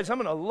have kids, I'm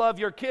going to love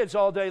your kids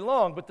all day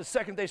long. But the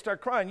second they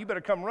start crying, you better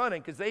come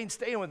running because they ain't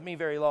staying with me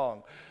very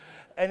long.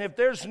 And if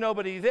there's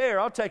nobody there,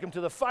 I'll take them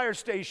to the fire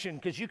station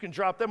because you can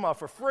drop them off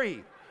for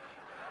free.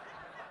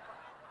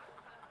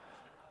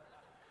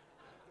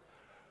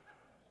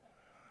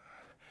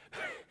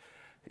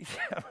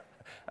 Yeah,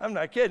 I'm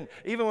not kidding.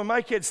 Even when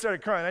my kids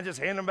started crying, I just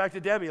hand them back to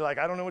Debbie like,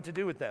 I don't know what to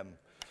do with them.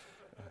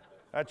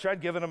 I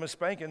tried giving them a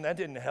spanking. That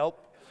didn't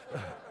help.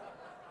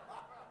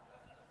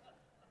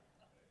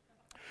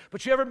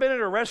 But you ever been at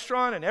a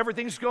restaurant and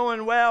everything's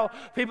going well,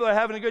 people are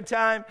having a good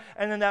time,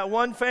 and then that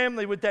one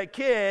family with that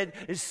kid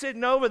is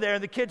sitting over there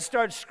and the kid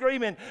starts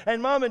screaming,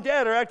 and mom and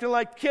dad are acting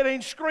like the kid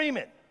ain't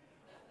screaming.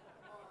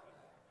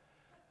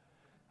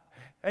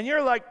 And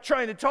you're like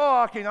trying to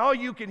talk, and all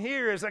you can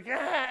hear is like,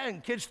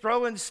 and kids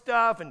throwing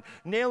stuff and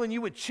nailing you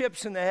with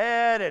chips in the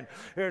head, and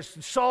there's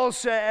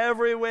salsa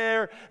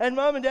everywhere. And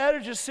mom and dad are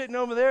just sitting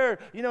over there,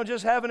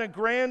 just having a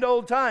grand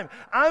old time.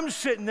 I'm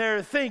sitting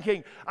there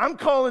thinking, I'm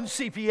calling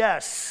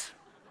CPS.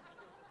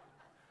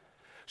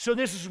 So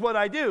this is what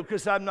I do,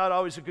 because I'm not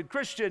always a good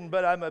Christian,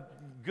 but I'm a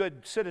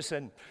good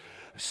citizen.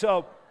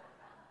 So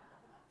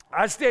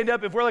I stand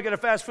up, if we're like at a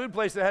fast food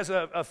place that has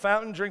a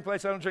fountain drink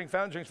place, I don't drink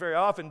fountain drinks very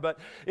often, but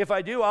if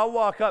I do, I'll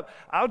walk up,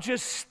 I'll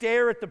just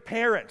stare at the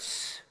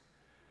parents.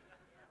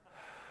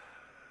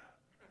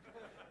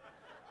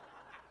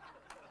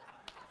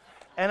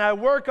 And I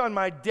work on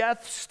my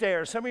death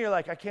stare. Some of you are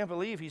like, I can't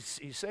believe he's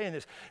saying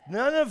this.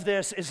 None of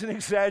this is an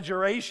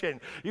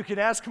exaggeration. You can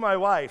ask my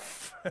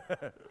wife.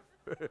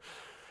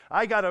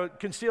 I got a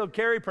concealed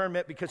carry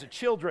permit because of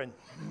children.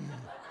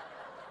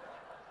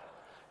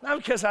 Not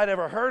because I'd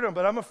ever hurt them,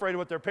 but I'm afraid of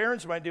what their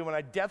parents might do when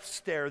I death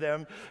stare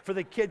them for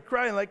the kid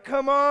crying. Like,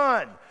 come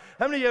on.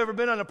 How many of you have ever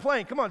been on a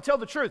plane? Come on, tell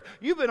the truth.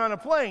 You've been on a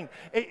plane.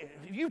 If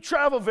you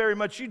travel very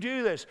much, you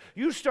do this.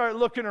 You start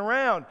looking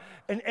around.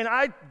 And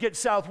I get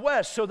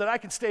Southwest so that I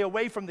can stay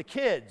away from the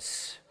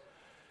kids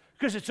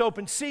because it's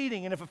open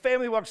seating. And if a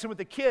family walks in with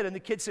a kid and the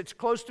kid sits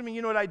close to me,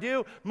 you know what I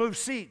do? Move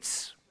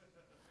seats.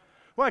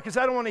 Why? Because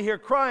I don't want to hear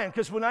crying.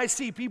 Because when I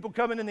see people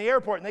coming in the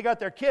airport and they got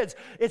their kids,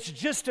 it's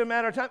just a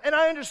matter of time. And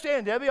I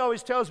understand. Debbie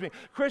always tells me,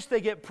 Chris, they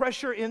get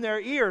pressure in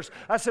their ears.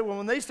 I said, well,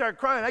 when they start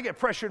crying, I get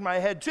pressure in my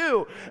head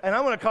too. And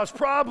I want to cause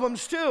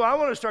problems too. I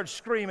want to start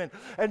screaming.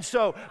 And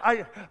so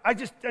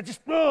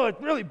it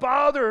really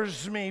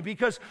bothers me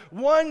because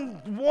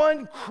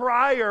one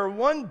crier,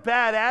 one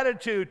bad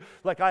attitude,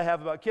 like I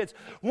have about kids,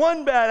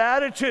 one bad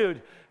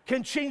attitude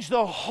can change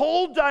the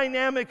whole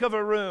dynamic of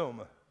a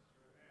room.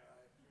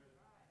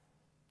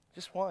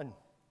 Just one.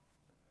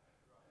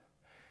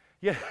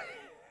 Yeah.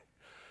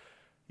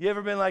 You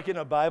ever been like in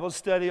a Bible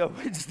study on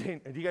Wednesday?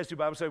 Do you guys do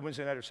Bible study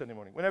Wednesday night or Sunday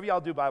morning? Whenever y'all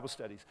do Bible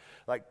studies,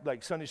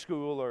 like Sunday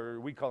school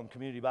or we call them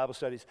community Bible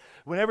studies,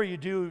 whenever you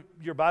do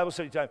your Bible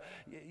study time,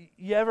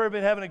 you ever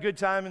been having a good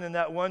time and then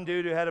that one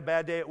dude who had a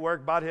bad day at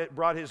work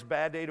brought his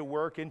bad day to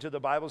work into the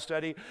Bible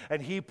study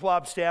and he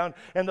plops down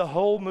and the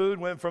whole mood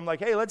went from like,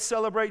 hey, let's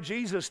celebrate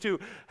Jesus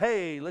to,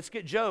 hey, let's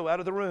get Joe out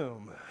of the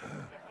room.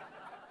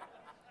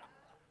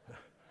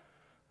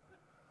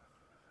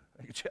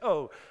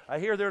 Joe, I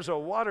hear there's a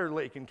water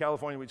leak in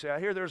California. We'd say, I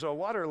hear there's a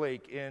water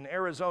leak in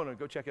Arizona.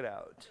 Go check it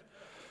out.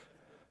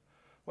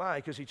 Why?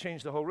 Because he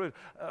changed the whole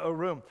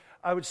room.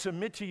 I would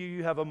submit to you,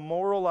 you have a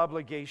moral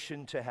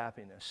obligation to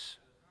happiness.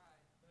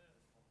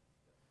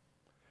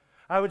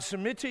 I would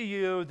submit to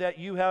you that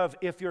you have,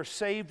 if you're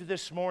saved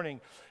this morning,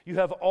 you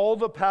have all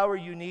the power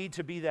you need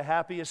to be the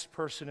happiest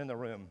person in the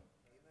room.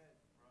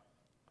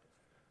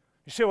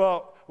 You say,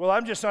 well,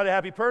 I'm just not a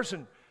happy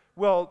person.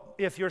 Well,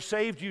 if you're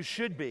saved, you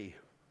should be.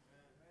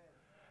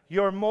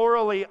 You're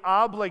morally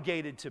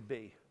obligated to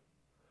be.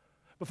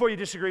 Before you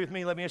disagree with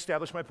me, let me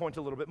establish my point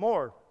a little bit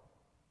more.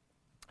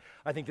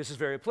 I think this is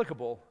very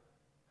applicable.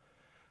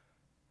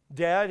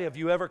 Dad, have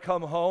you ever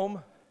come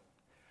home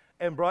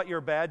and brought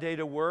your bad day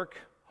to work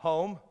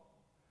home?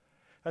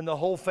 And the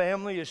whole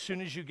family, as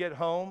soon as you get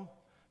home,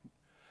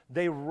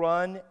 they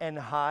run and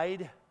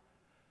hide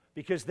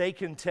because they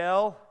can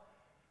tell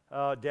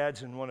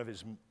Dad's in one of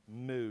his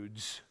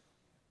moods.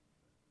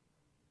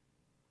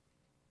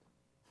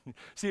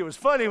 See, it was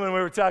funny when we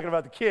were talking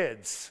about the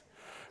kids.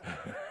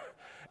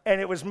 And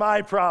it was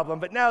my problem.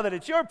 But now that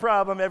it's your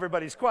problem,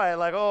 everybody's quiet.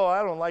 Like, oh,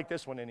 I don't like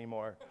this one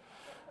anymore.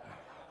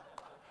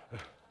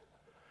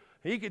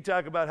 He could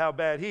talk about how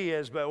bad he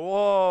is, but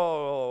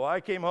whoa,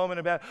 I came home in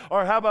a bad...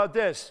 Or how about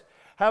this?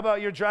 How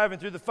about you're driving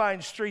through the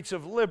fine streets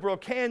of liberal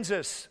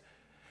Kansas,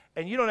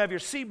 and you don't have your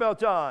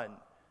seatbelt on?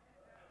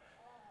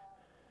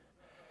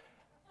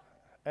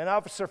 And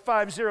Officer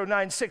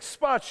 5096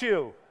 spots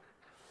you.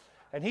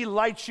 And he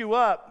lights you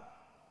up.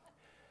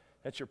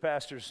 That's your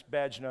pastor's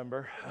badge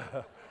number.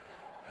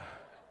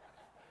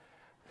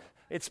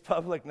 It's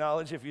public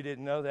knowledge if you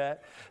didn't know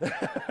that.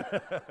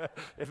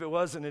 If it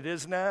wasn't, it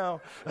is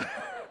now.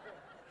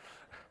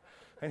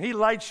 And he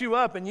lights you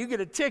up and you get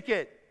a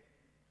ticket.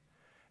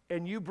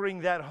 And you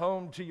bring that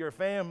home to your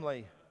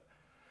family.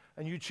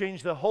 And you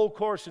change the whole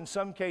course, in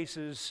some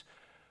cases,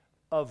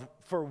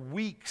 for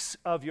weeks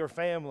of your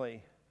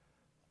family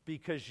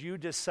because you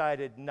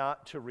decided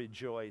not to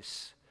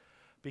rejoice.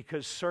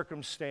 Because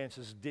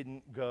circumstances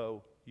didn't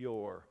go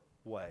your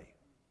way.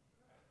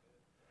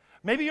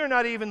 Maybe you're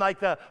not even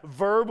like the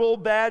verbal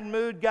bad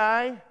mood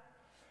guy.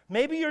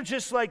 Maybe you're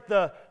just like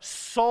the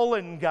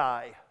sullen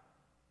guy.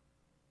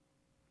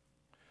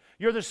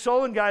 You're the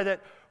sullen guy that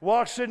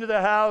walks into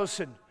the house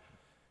and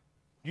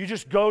you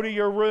just go to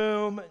your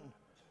room. And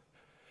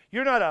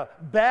you're not a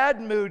bad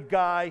mood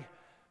guy,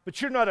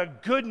 but you're not a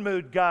good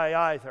mood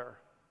guy either,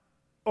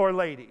 or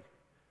lady.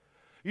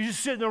 You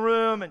just sit in the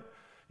room and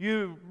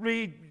you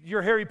read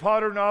your Harry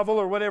Potter novel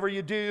or whatever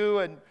you do,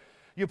 and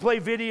you play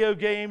video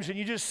games, and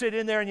you just sit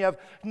in there and you have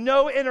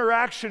no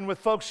interaction with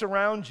folks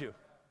around you.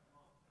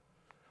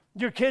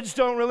 Your kids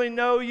don't really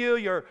know you.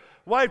 Your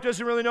wife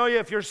doesn't really know you.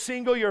 If you're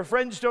single, your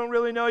friends don't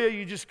really know you.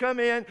 You just come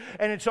in,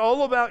 and it's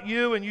all about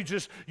you, and you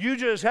just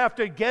have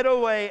to get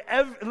away.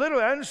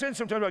 Literally, I understand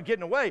sometimes about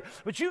getting away,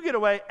 but you get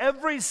away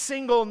every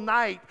single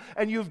night,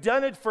 and you've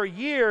done it for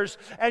years,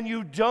 and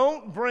you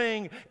don't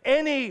bring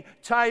any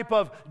type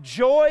of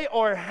joy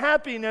or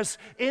happiness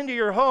into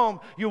your home.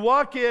 You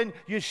walk in,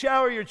 you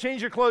shower, you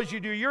change your clothes, you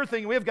do your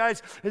thing. We have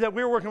guys that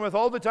we're working with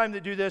all the time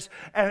that do this,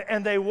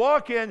 and they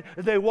walk in,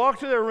 they walk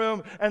to their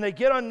room, and they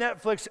get on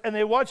Netflix, and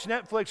they watch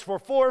Netflix for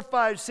 4,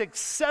 5, 6,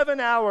 7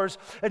 hours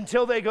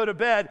until they go to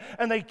bed,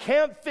 and they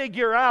can't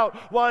figure out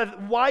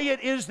why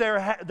it is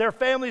their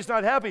family's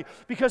not happy.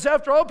 Because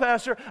after all,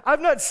 Pastor,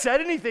 I've not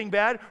said anything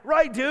bad.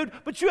 Right, dude,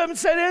 but you haven't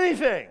said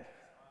anything.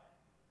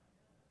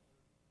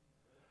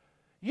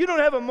 You don't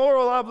have a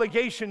moral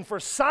obligation for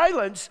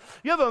silence.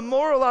 You have a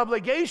moral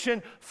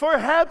obligation for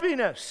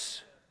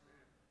happiness.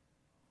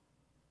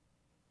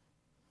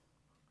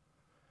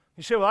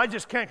 You say, well, I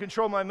just can't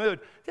control my mood.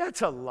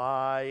 That's a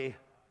lie.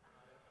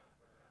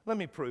 Let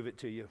me prove it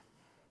to you.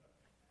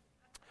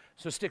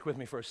 So stick with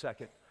me for a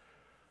second.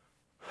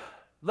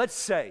 Let's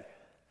say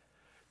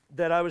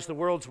that I was the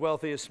world's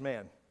wealthiest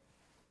man.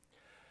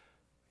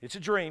 It's a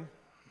dream.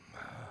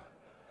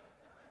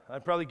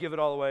 I'd probably give it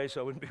all away,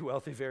 so I wouldn't be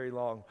wealthy very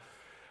long.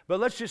 But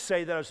let's just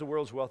say that I was the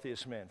world's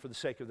wealthiest man for the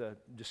sake of the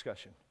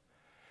discussion.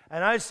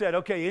 And I said,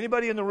 okay,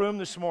 anybody in the room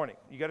this morning,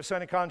 you got to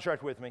sign a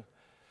contract with me,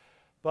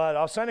 but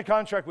I'll sign a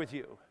contract with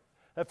you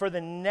that for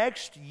the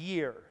next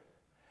year,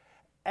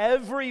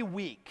 every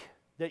week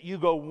that you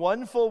go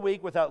one full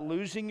week without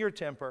losing your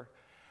temper,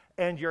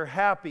 and you're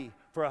happy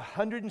for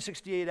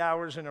 168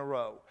 hours in a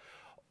row.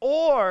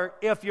 Or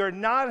if you're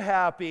not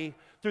happy,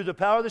 through the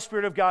power of the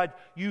Spirit of God,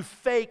 you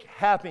fake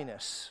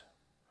happiness.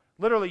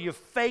 Literally, you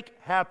fake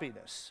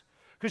happiness.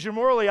 Because you're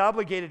morally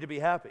obligated to be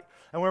happy.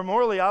 And we're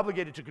morally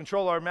obligated to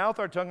control our mouth,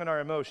 our tongue, and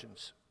our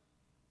emotions.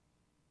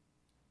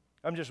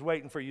 I'm just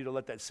waiting for you to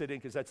let that sit in,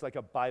 because that's like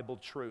a Bible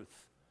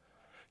truth.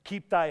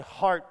 Keep thy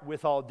heart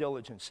with all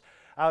diligence.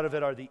 Out of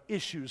it are the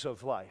issues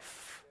of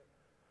life.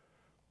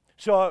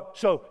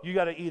 So you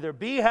got to either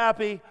be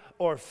happy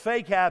or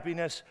fake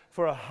happiness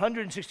for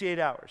 168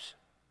 hours.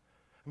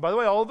 And by the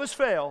way, all of us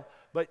fail,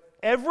 but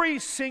every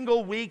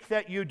single week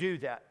that you do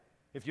that,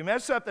 if you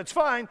mess up, that's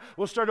fine.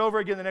 We'll start over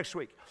again the next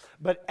week.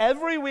 But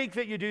every week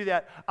that you do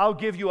that, I'll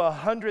give you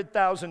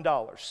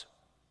 $100,000.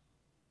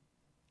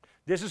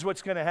 This is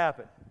what's going to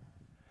happen.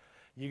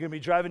 You're going to be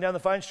driving down the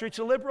fine streets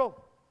of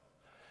Liberal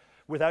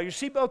without your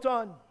seatbelt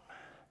on.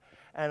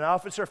 And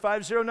Officer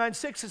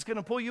 5096 is going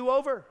to pull you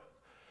over,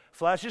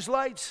 flash his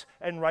lights,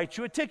 and write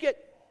you a ticket.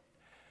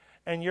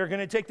 And you're going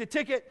to take the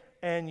ticket,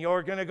 and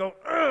you're going to go,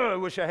 I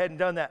wish I hadn't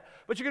done that.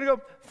 But you're going to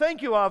go,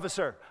 thank you,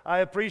 officer. I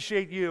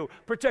appreciate you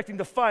protecting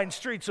the fine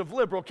streets of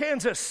Liberal,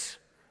 Kansas.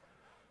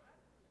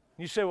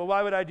 You say, well,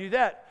 why would I do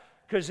that?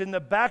 Because in the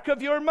back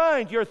of your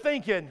mind, you're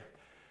thinking,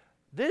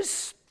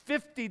 this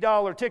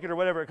 $50 ticket or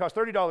whatever it costs,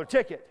 $30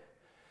 ticket,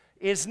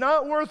 is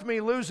not worth me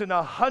losing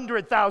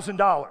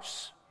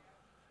 $100,000.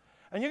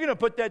 And you're going to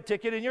put that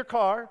ticket in your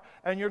car,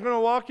 and you're going to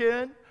walk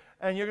in,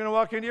 and you're going to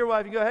walk into your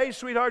wife and go, hey,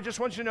 sweetheart, just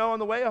want you to know on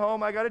the way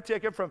home I got a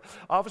ticket from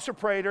Officer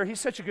Prater. He's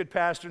such a good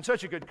pastor and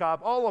such a good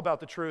cop, all about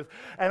the truth.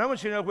 And I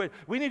want you to know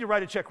we need to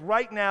write a check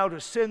right now to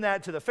send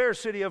that to the fair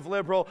city of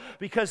Liberal,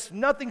 because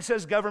nothing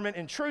says government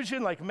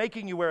intrusion like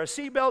making you wear a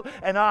seatbelt,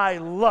 and I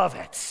love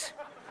it.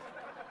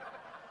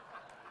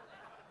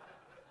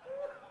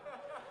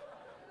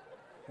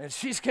 And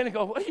she's going to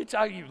go, what are you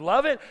talking? You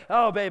love it?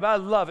 Oh, babe, I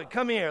love it.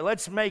 Come here.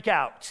 Let's make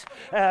out.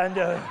 And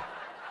you're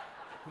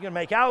going to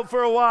make out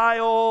for a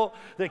while.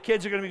 The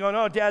kids are going to be going,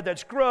 oh, Dad,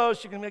 that's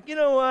gross. You're going to be like, you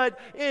know what?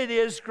 It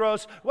is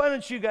gross. Why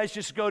don't you guys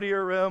just go to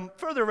your room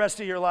for the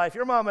rest of your life?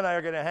 Your mom and I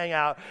are going to hang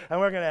out, and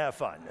we're going to have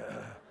fun.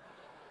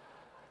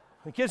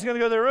 The kids are going to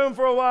go to their room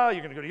for a while.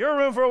 You're going to go to your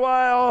room for a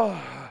while.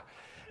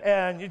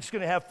 And you're just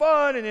going to have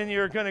fun, and then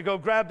you're going to go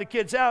grab the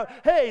kids out.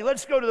 Hey,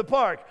 let's go to the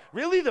park.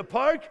 Really, the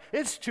park?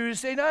 It's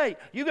Tuesday night.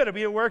 You got to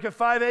be at work at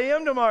 5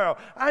 a.m. tomorrow.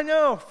 I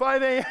know,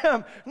 5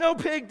 a.m. No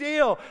big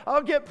deal.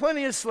 I'll get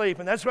plenty of sleep,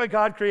 and that's why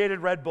God created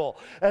Red Bull.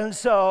 And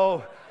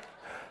so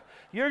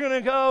you're going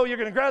to go, you're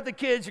going to grab the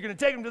kids, you're going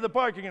to take them to the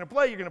park, you're going to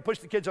play, you're going to push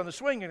the kids on the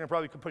swing, you're going to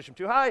probably push them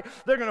too high,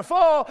 they're going to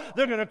fall,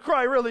 they're going to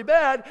cry really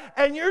bad,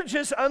 and you're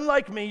just,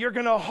 unlike me, you're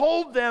going to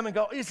hold them and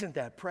go, isn't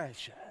that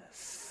precious?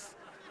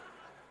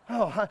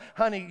 Oh,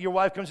 honey, your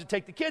wife comes to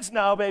take the kids.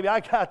 No, baby, I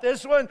got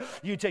this one.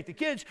 You take the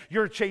kids.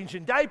 You're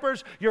changing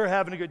diapers. You're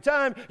having a good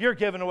time. You're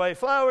giving away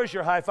flowers.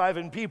 You're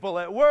high-fiving people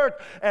at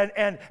work. And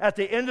at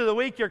the end of the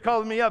week, you're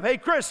calling me up. Hey,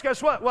 Chris,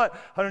 guess what? What?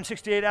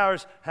 168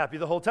 hours. Happy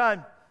the whole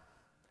time.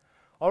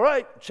 All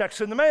right,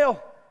 check's in the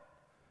mail.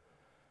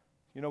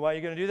 You know why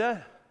you're going to do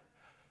that?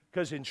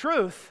 Because in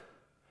truth,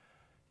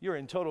 you're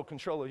in total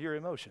control of your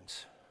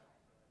emotions.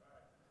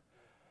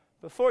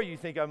 Before you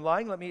think I'm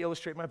lying, let me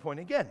illustrate my point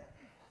again.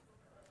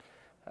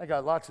 I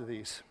got lots of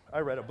these. I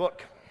read a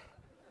book.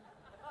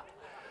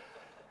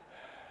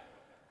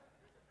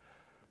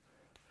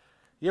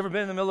 You ever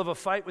been in the middle of a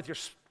fight with your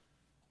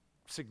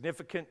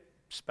significant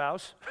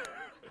spouse?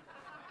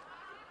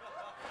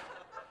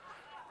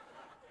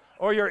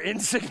 or your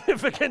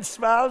insignificant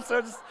spouse.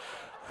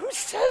 Who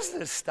says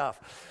this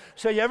stuff?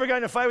 So you ever got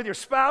in a fight with your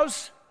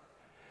spouse?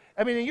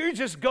 I mean, you're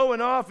just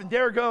going off and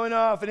they're going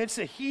off, and it's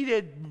a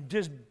heated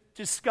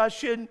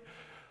discussion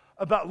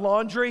about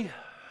laundry.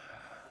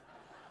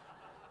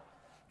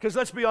 Because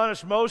let's be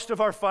honest, most of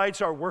our fights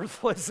are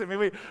worthless. I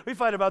mean, we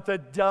fight about the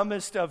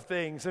dumbest of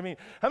things. I mean,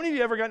 how many of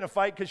you ever got in a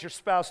fight because your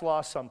spouse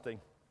lost something?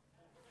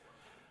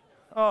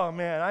 Oh,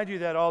 man, I do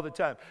that all the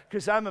time.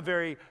 Because I'm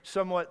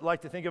somewhat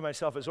like to think of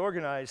myself as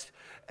organized.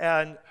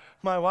 And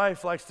my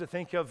wife likes to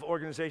think of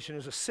organization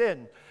as a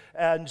sin.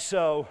 And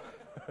so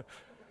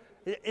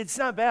it's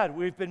not bad.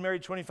 We've been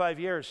married 25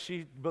 years.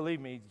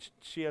 Believe me,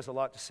 she has a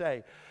lot to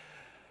say.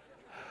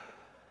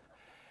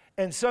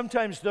 And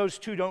sometimes those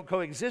two don't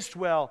coexist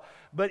well.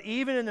 But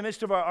even in the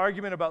midst of our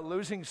argument about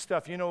losing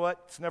stuff, you know what?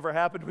 It's never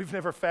happened. We've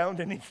never found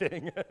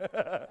anything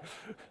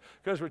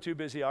because we're too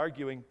busy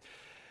arguing.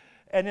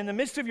 And in the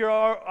midst of your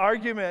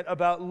argument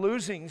about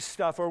losing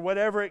stuff or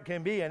whatever it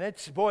can be, and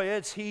it's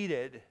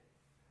heated.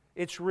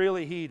 It's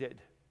really heated.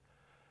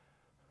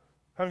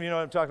 How many of you know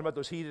what I'm talking about,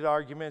 those heated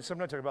arguments? I'm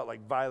not talking about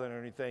like violent or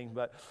anything,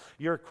 but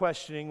you're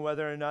questioning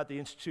whether or not the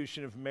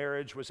institution of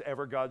marriage was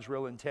ever God's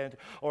real intent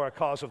or a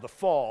cause of the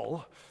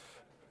fall.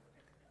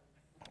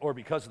 Or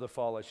because of the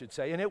fall, I should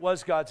say. And it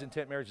was God's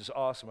intent. Marriage is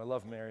awesome. I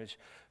love marriage.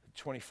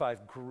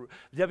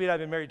 Debbie and I have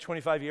been married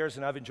 25 years,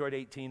 and I've enjoyed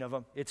 18 of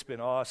them. It's been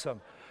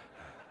awesome.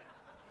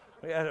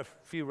 We had a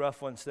few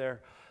rough ones there,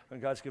 and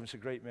God's given us a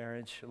great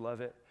marriage. I love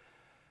it.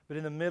 But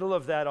in the middle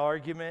of that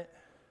argument,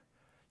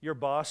 your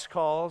boss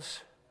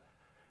calls,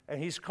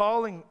 and he's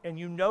calling, and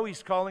you know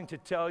he's calling to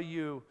tell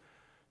you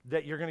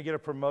that you're going to get a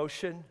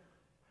promotion,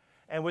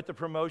 and with the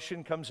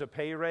promotion comes a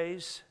pay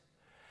raise.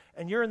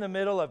 And you're in the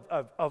middle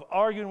of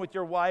arguing with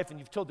your wife, and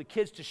you've told the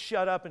kids to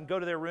shut up and go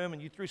to their room, and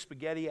you threw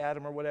spaghetti at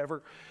them or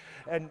whatever,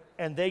 and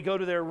they go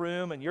to their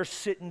room, and you're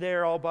sitting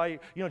there all by,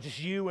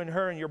 just you and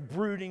her, and you're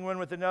brooding one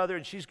with another,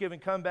 and she's giving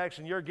comebacks,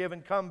 and you're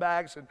giving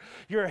comebacks, and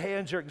your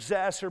hands are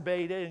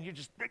exacerbated, and you're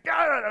just,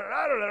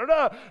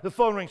 the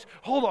phone rings.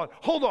 Hold on.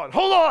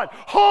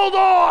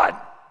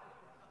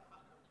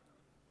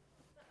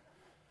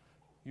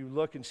 You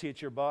look and see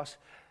it's your boss.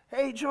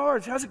 Hey,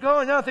 George, how's it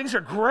going? No, things are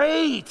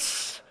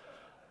great.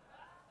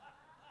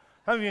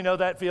 How many of you know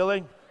that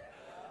feeling?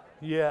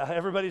 Yeah,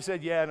 everybody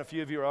said yeah, and a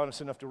few of you are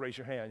honest enough to raise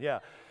your hand. Yeah.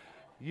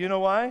 You know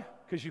why?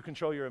 Because you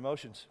control your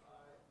emotions.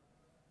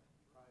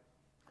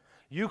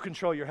 You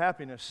control your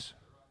happiness.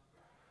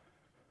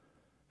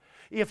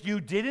 If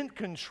you didn't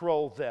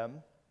control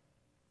them,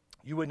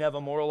 you wouldn't have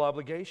a moral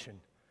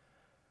obligation.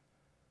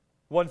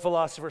 One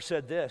philosopher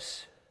said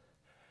this: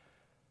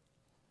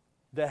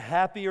 the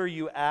happier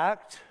you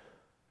act,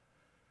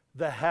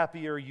 the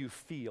happier you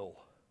feel.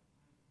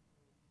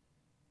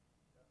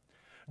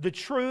 The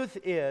truth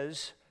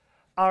is,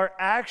 our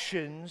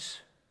actions,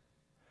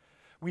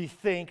 we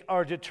think,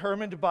 are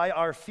determined by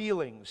our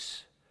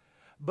feelings,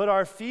 but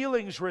our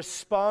feelings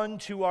respond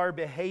to our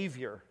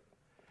behavior.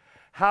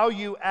 How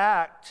you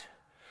act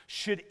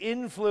should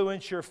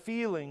influence your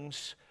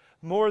feelings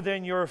more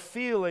than your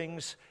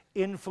feelings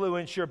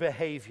influence your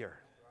behavior.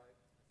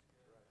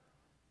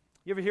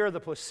 You ever hear of the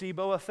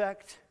placebo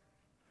effect?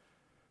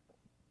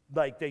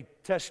 Like they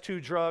test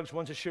two drugs,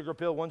 one's a sugar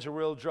pill, one's a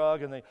real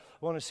drug, and they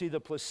want to see the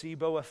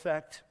placebo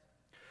effect.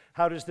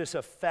 How does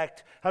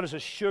a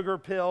sugar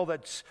pill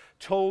that's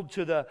told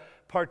to the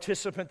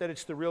participant that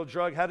it's the real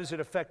drug, how does it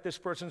affect this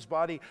person's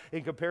body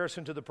in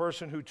comparison to the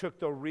person who took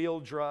the real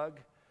drug?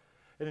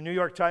 In a New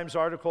York Times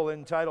article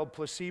entitled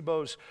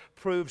 "Placebos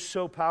Prove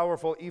So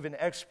Powerful, Even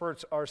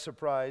Experts Are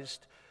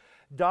Surprised,"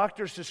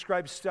 doctors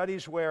describe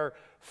studies where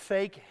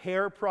fake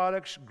hair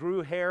products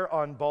grew hair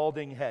on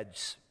balding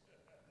heads.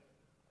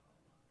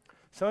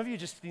 Some of you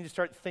just need to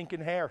start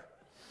thinking hair.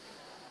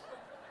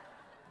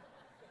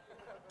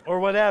 Or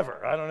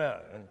whatever, I don't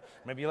know.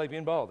 Maybe you like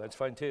being bald, that's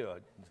fine too.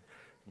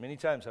 Many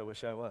times I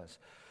wish I was.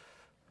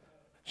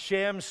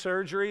 Sham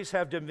surgeries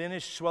have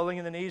diminished swelling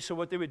in the knees, so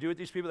what they would do with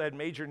these people that had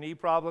major knee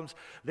problems,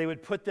 they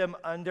would put them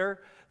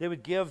under, they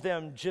would give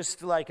them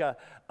just like a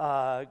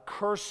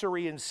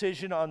cursory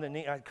incision on the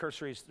knee.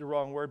 Cursory is the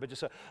wrong word, but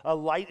just a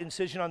light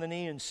incision on the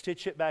knee and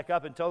stitch it back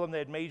up and tell them they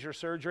had major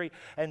surgery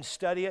and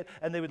study it,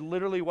 and they would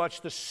literally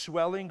watch the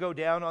swelling go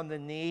down on the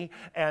knee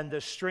and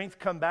the strength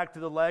come back to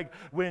the leg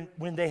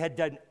when they had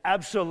done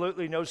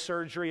absolutely no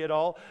surgery at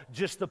all,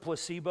 just the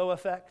placebo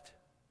effect.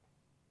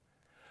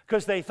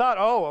 Because they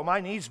thought,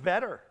 my knee's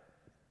better.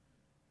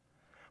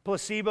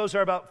 Placebos are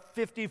about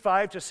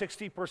 55 to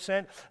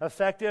 60%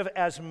 effective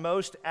as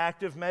most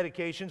active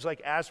medications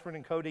like aspirin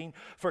and codeine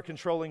for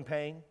controlling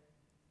pain.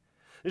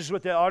 This is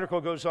what the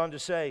article goes on to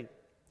say.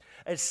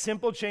 A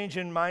simple change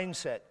in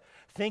mindset,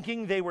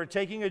 thinking they were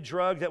taking a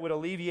drug that would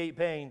alleviate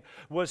pain,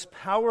 was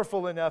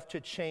powerful enough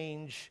to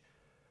change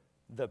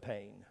the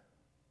pain.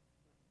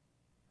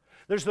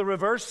 There's the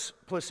reverse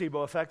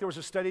placebo effect. There was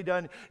a study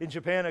done in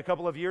Japan a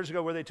couple of years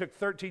ago where they took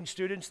 13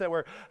 students that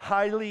were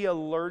highly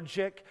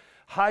allergic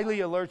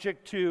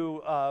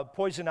to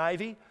poison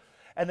ivy,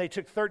 And they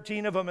took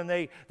 13 of them, and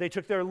they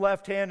took their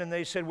left hand, and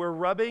they said, we're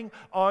rubbing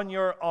on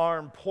your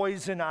arm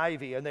poison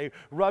ivy. And they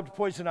rubbed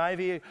poison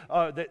ivy,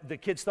 the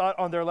kids thought,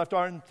 on their left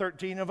arm,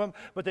 13 of them,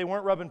 but they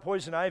weren't rubbing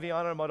poison ivy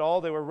on them at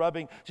all. They were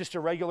rubbing just a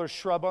regular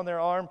shrub on their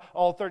arm,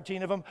 all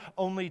 13 of them.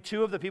 Only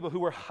 2 of the people who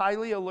were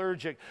highly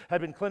allergic,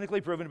 had been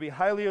clinically proven to be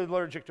highly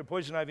allergic to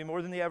poison ivy,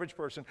 more than the average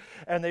person,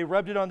 and they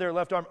rubbed it on their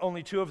left arm.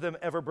 Only 2 of them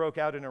ever broke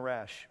out in a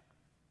rash.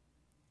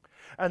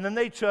 And then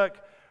they took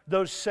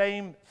those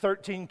same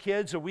 13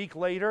 kids a week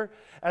later,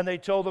 and they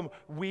told them,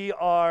 we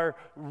are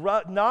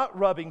not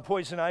rubbing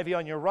poison ivy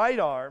on your right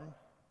arm,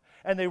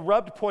 and they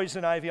rubbed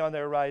poison ivy on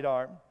their right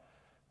arm.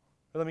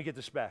 Let me get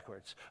this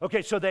backwards.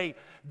 Okay, so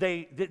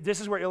this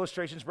is where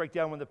illustrations break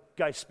down when the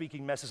guy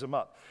speaking messes them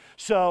up.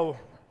 So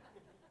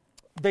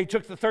they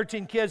took the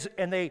 13 kids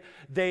and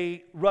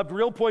they rubbed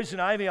real poison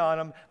ivy on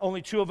them.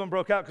 Only 2 of them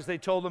broke out because they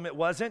told them it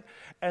wasn't.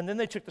 And then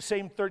they took the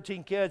same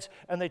 13 kids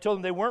and they told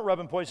them they weren't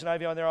rubbing poison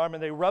ivy on their arm,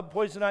 and they rubbed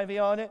poison ivy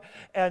on it,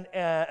 and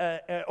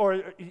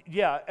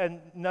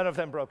none of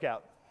them broke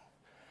out.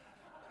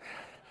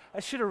 I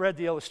should have read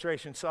the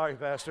illustration. Sorry,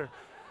 Pastor.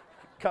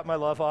 Cut my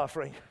love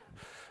offering.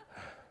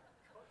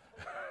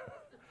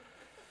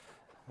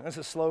 That's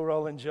a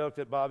slow-rolling joke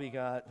that Bobby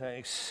got.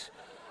 Thanks.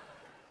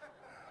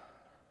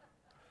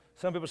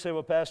 Some people say,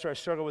 well, Pastor, I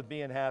struggle with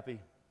being happy.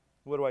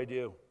 What do I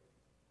do?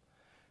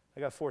 I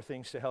got 4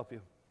 things to help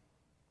you.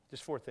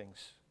 Just 4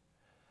 things.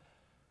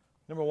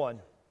 Number 1,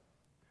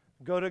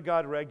 go to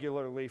God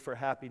regularly for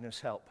happiness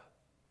help.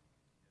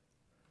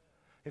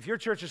 If your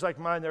church is like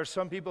mine, there are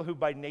some people who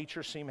by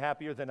nature seem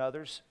happier than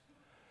others.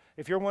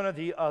 If you're one of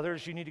the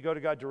others, you need to go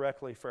to God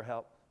directly for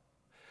help.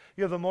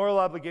 You have a moral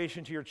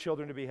obligation to your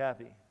children to be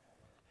happy.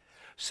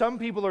 Some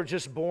people are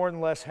just born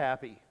less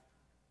happy.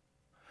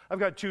 I've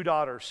got 2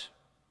 daughters.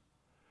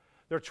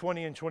 They're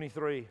 20 and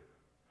 23.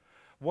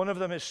 One of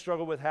them has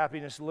struggled with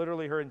happiness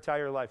literally her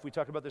entire life. We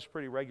talk about this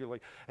pretty regularly.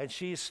 And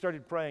she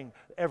started praying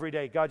every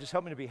day, God, just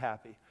help me to be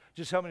happy.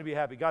 Just help me to be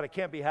happy. God, I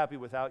can't be happy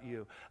without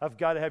you. I've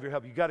got to have your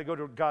help. You've got to go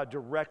to God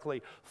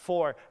directly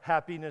for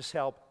happiness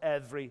help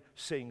every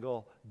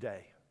single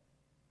day.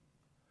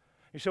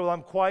 You say, well,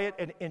 I'm quiet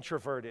and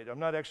introverted. I'm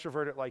not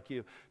extroverted like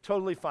you.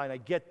 Totally fine. I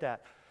get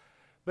that.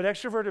 But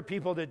extroverted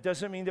people, that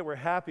doesn't mean that we're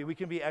happy. We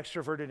can be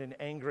extroverted and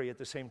angry at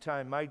the same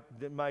time.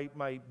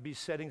 My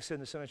besetting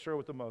sin, the sin I struggle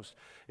with the most,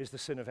 is the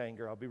sin of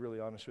anger. I'll be really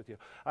honest with you.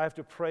 I have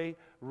to pray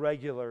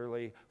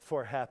regularly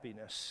for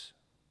happiness.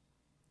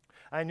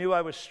 I knew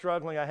I was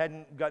struggling. I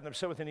hadn't gotten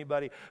upset with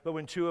anybody, but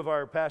when 2 of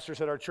our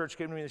pastors at our church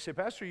came to me and they said,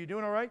 Pastor, are you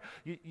doing all right?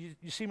 You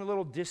seem a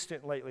little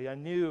distant lately. I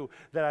knew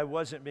that I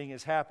wasn't being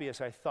as happy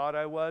as I thought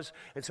I was,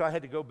 and so I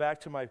had to go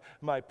back to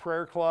my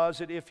prayer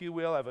closet, if you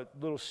will. I have a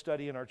little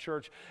study in our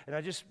church, and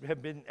I just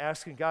have been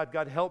asking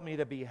God, help me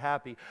to be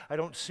happy. I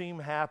don't seem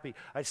happy.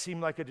 I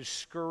seem like a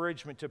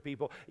discouragement to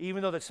people,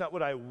 even though that's not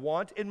what I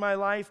want in my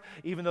life,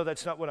 even though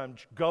that's not what I'm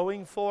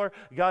going for.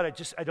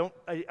 God,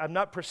 I'm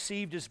not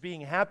perceived as being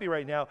happy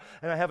right now,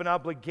 and I have an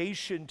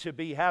obligation to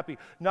be happy.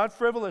 Not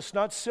frivolous,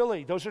 not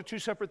silly. Those are 2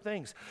 separate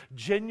things.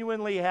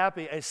 Genuinely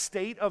happy, a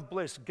state of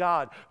bliss.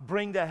 God,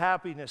 bring the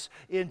happiness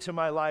into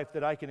my life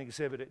that I can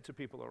exhibit it to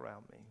people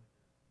around me.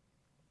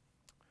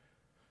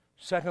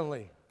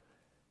 Secondly,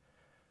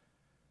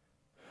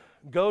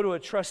 go to a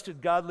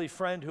trusted, godly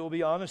friend who will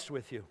be honest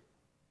with you.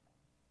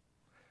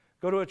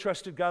 Go to a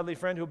trusted, godly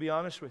friend who will be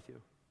honest with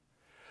you.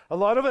 A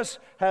lot of us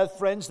have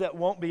friends that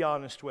won't be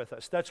honest with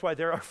us. That's why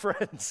they're our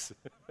friends.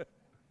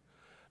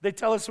 They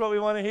tell us what we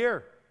want to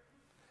hear.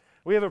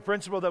 We have a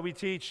principle that we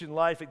teach in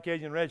life at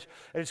Canyon Ridge,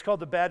 and it's called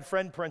the bad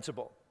friend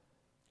principle.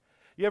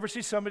 You ever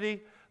see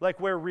somebody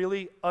like wear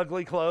really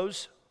ugly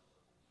clothes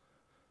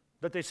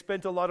that they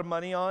spent a lot of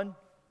money on,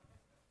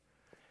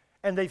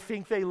 and they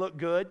think they look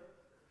good?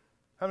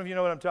 How many of you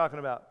know what I'm talking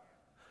about?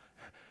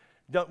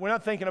 We're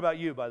not thinking about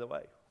you, by the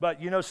way,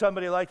 but you know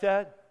somebody like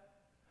that?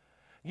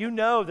 You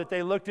know that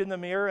they looked in the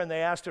mirror and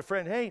they asked a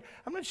friend, hey,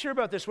 I'm not sure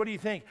about this, what do you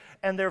think?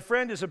 And their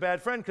friend is a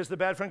bad friend because the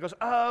bad friend goes,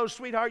 oh,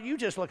 sweetheart, you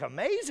just look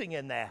amazing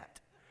in that.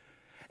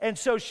 And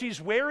so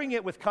she's wearing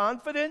it with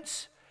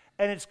confidence,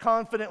 and it's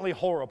confidently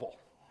horrible.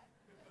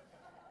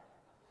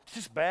 It's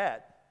just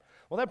bad.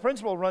 Well, that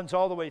principle runs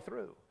all the way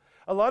through.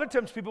 A lot of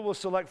times people will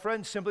select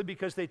friends simply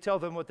because they tell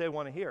them what they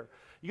want to hear.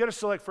 You got to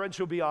select friends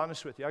who will be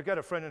honest with you. I've got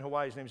a friend in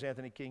Hawaii, his name's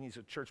Anthony King. He's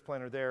a church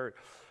planner there,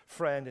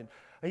 friend, and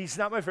he's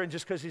not my friend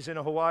just because he's in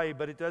Hawaii,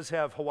 but it does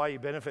have Hawaii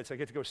benefits. I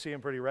get to go see him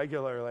pretty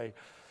regularly.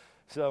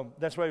 So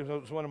that's why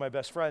he's one of my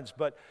best friends.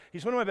 But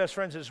he's one of my best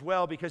friends as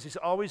well because he's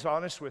always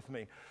honest with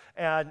me.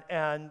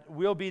 And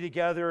we'll be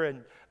together,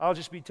 and I'll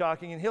just be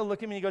talking, and he'll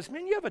look at me and he goes,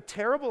 man, you have a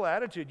terrible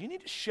attitude. You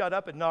need to shut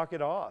up and knock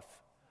it off.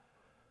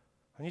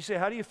 And you say,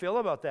 how do you feel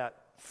about that?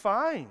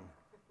 Fine.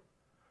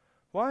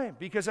 Why?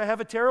 Because I have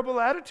a terrible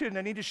attitude, and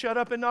I need to shut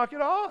up and knock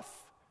it off.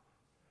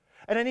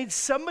 And I need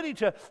somebody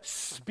to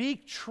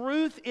speak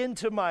truth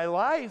into my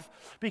life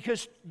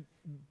because,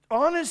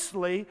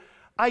 honestly,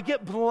 I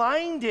get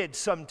blinded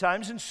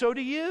sometimes, and so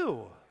do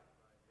you.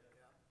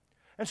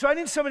 And so I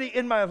need somebody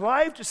in my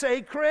life to say,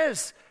 hey,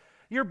 Chris,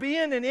 you're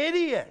being an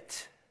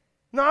idiot.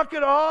 Knock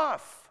it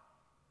off.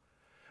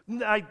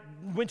 I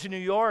went to New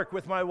York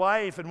with my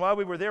wife, and while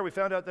we were there, we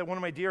found out that one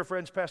of my dear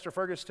friends, Pastor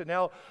Fergus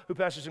Tennell, who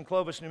pastors in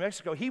Clovis, New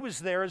Mexico, he was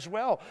there as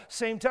well.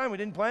 Same time. We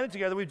didn't plan it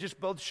together. We just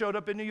both showed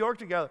up in New York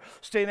together,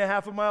 staying a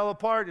half a mile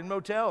apart in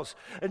motels.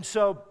 And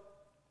so,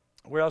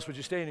 where else would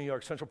you stay in New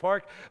York? Central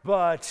Park?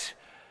 But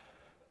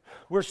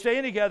we're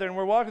staying together, and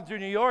we're walking through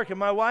New York, and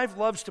my wife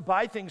loves to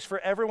buy things for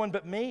everyone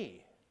but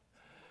me.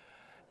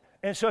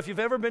 And so if you've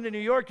ever been to New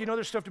York, you know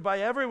there's stuff to buy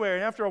everywhere.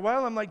 And after a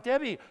while, I'm like,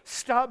 Debbie,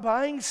 stop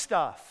buying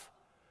stuff.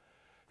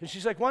 And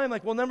she's like, why? I'm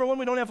like, well, number one,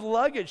 we don't have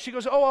luggage. She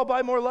goes, oh, I'll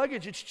buy more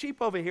luggage. It's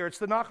cheap over here. It's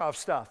the knockoff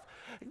stuff.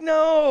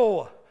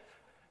 No.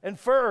 And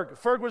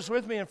Ferg was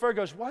with me, and Ferg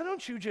goes, why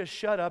don't you just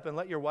shut up and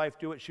let your wife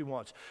do what she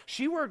wants?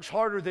 She works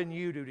harder than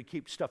you do to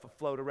keep stuff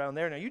afloat around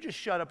there. Now, you just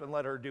shut up and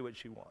let her do what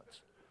she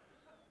wants.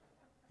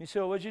 He said,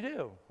 well, what'd you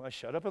do? Well, I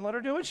shut up and let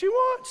her do what she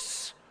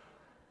wants.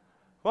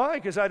 Why?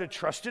 Because I had a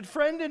trusted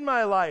friend in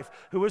my life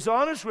who was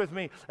honest with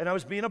me, and I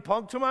was being a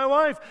punk to my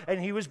wife,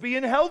 and he was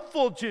being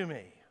helpful to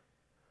me.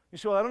 You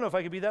say, well, I don't know if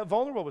I could be that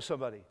vulnerable with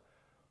somebody.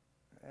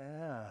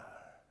 Yeah.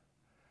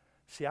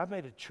 See, I've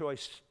made a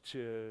choice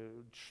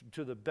to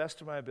the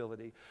best of my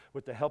ability,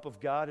 with the help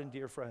of God and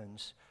dear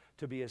friends,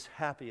 to be as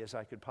happy as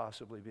I could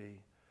possibly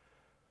be.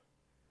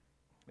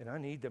 And I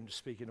need them to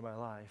speak into my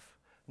life.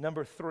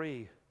 Number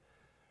 3,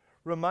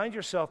 remind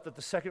yourself that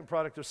the second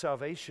product of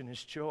salvation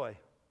is joy.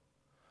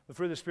 The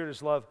fruit of the Spirit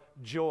is love,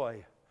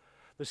 joy.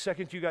 The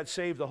second you got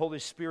saved, the Holy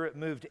Spirit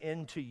moved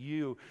into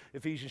you.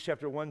 Ephesians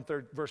chapter 1,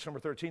 verse number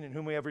 13, in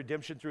whom we have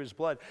redemption through his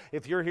blood.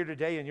 If you're here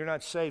today and you're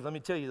not saved, let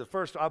me tell you, the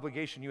first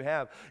obligation you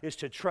have is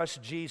to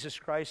trust Jesus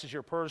Christ as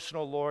your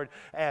personal Lord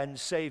and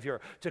Savior.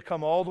 To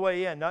come all the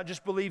way in, not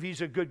just believe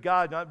he's a good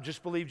God, not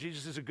just believe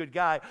Jesus is a good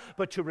guy,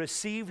 but to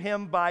receive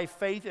him by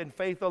faith and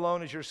faith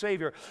alone as your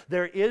Savior.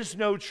 There is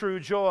no true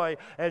joy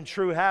and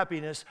true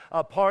happiness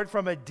apart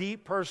from a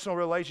deep personal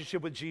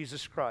relationship with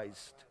Jesus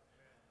Christ.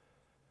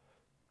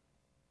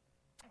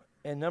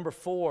 And number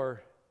 4,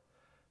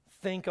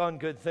 think on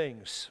good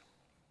things.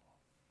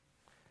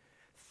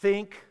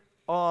 Think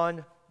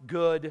on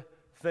good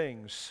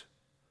things.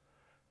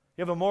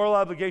 You have a moral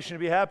obligation to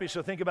be happy,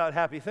 so think about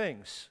happy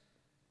things.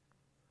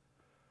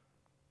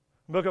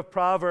 The book of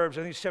Proverbs,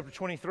 I think it's chapter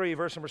 23,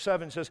 verse number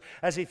 7 says,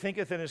 as he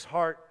thinketh in his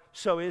heart,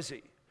 so is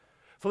he.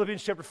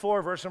 Philippians chapter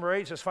 4, verse number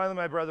 8 says, finally,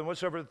 my brethren,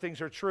 whatsoever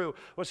things are true,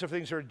 whatsoever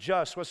things are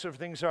just, whatsoever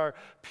things are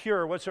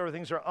pure, whatsoever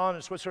things are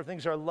honest, whatsoever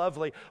things are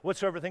lovely,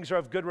 whatsoever things are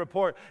of good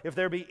report, if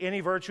there be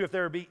any virtue, if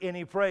there be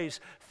any praise,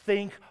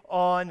 think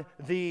on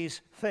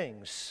these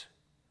things.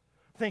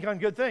 Think on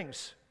good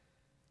things.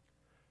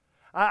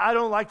 I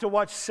don't like to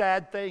watch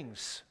sad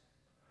things.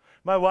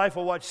 My wife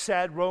will watch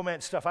sad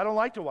romance stuff. I don't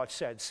like to watch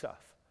sad stuff.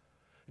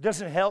 It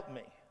doesn't help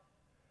me.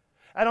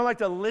 I don't like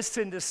to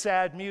listen to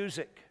sad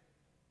music.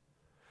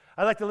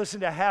 I like to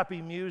listen to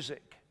happy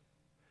music.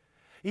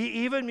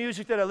 Even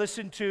music that I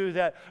listen to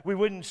that we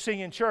wouldn't sing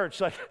in church.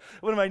 Like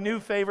one of my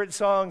new favorite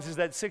songs is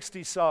that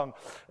 60s song,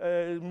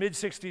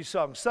 mid-60s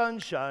song,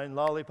 Sunshine,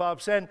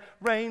 Lollipops, and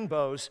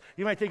Rainbows.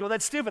 You might think, well,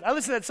 that's stupid. I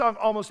listen to that song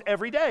almost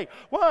every day.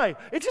 Why?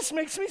 It just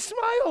makes me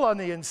smile on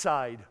the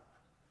inside.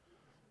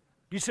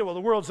 You say, well,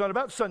 the world's not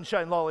about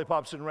sunshine,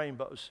 lollipops, and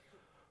rainbows.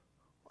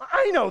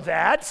 I know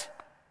that,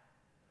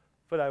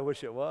 but I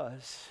wish it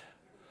was.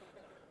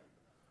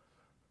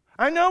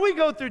 I know we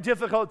go through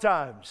difficult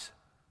times.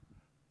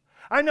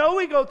 I know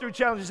we go through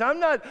challenges. I'm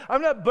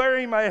not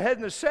burying my head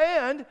in the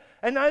sand,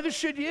 and neither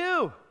should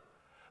you.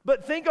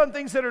 But think on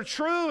things that are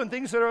true, and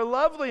things that are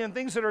lovely, and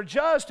things that are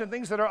just, and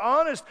things that are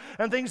honest,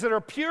 and things that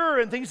are pure,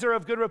 and things that are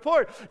of good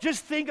report.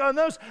 Just think on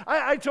those.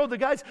 I told the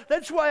guys,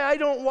 that's why I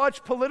don't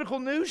watch political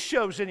news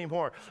shows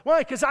anymore.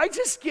 Why? Because I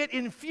just get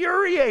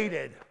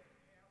infuriated.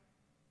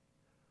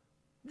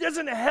 It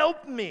doesn't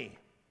help me.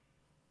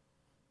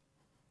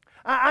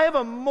 I have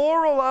a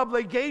moral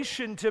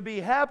obligation to be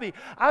happy.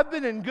 I've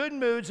been in good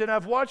moods and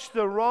I've watched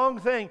the wrong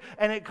thing,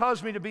 and it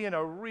caused me to be in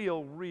a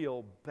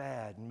real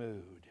bad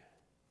mood.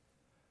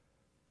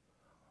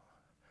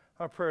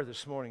 Our prayer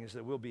this morning is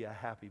that we'll be a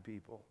happy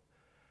people.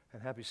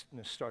 And happiness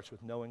starts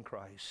with knowing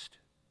Christ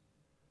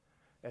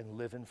and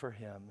living for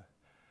him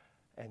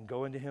and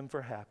going to him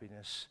for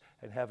happiness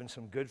and having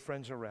some good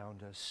friends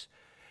around us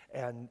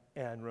and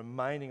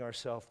reminding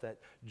ourselves that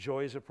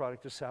joy is a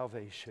product of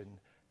salvation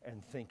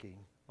and thinking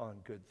on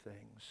good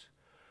things.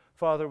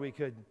 Father, we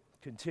could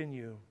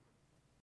continue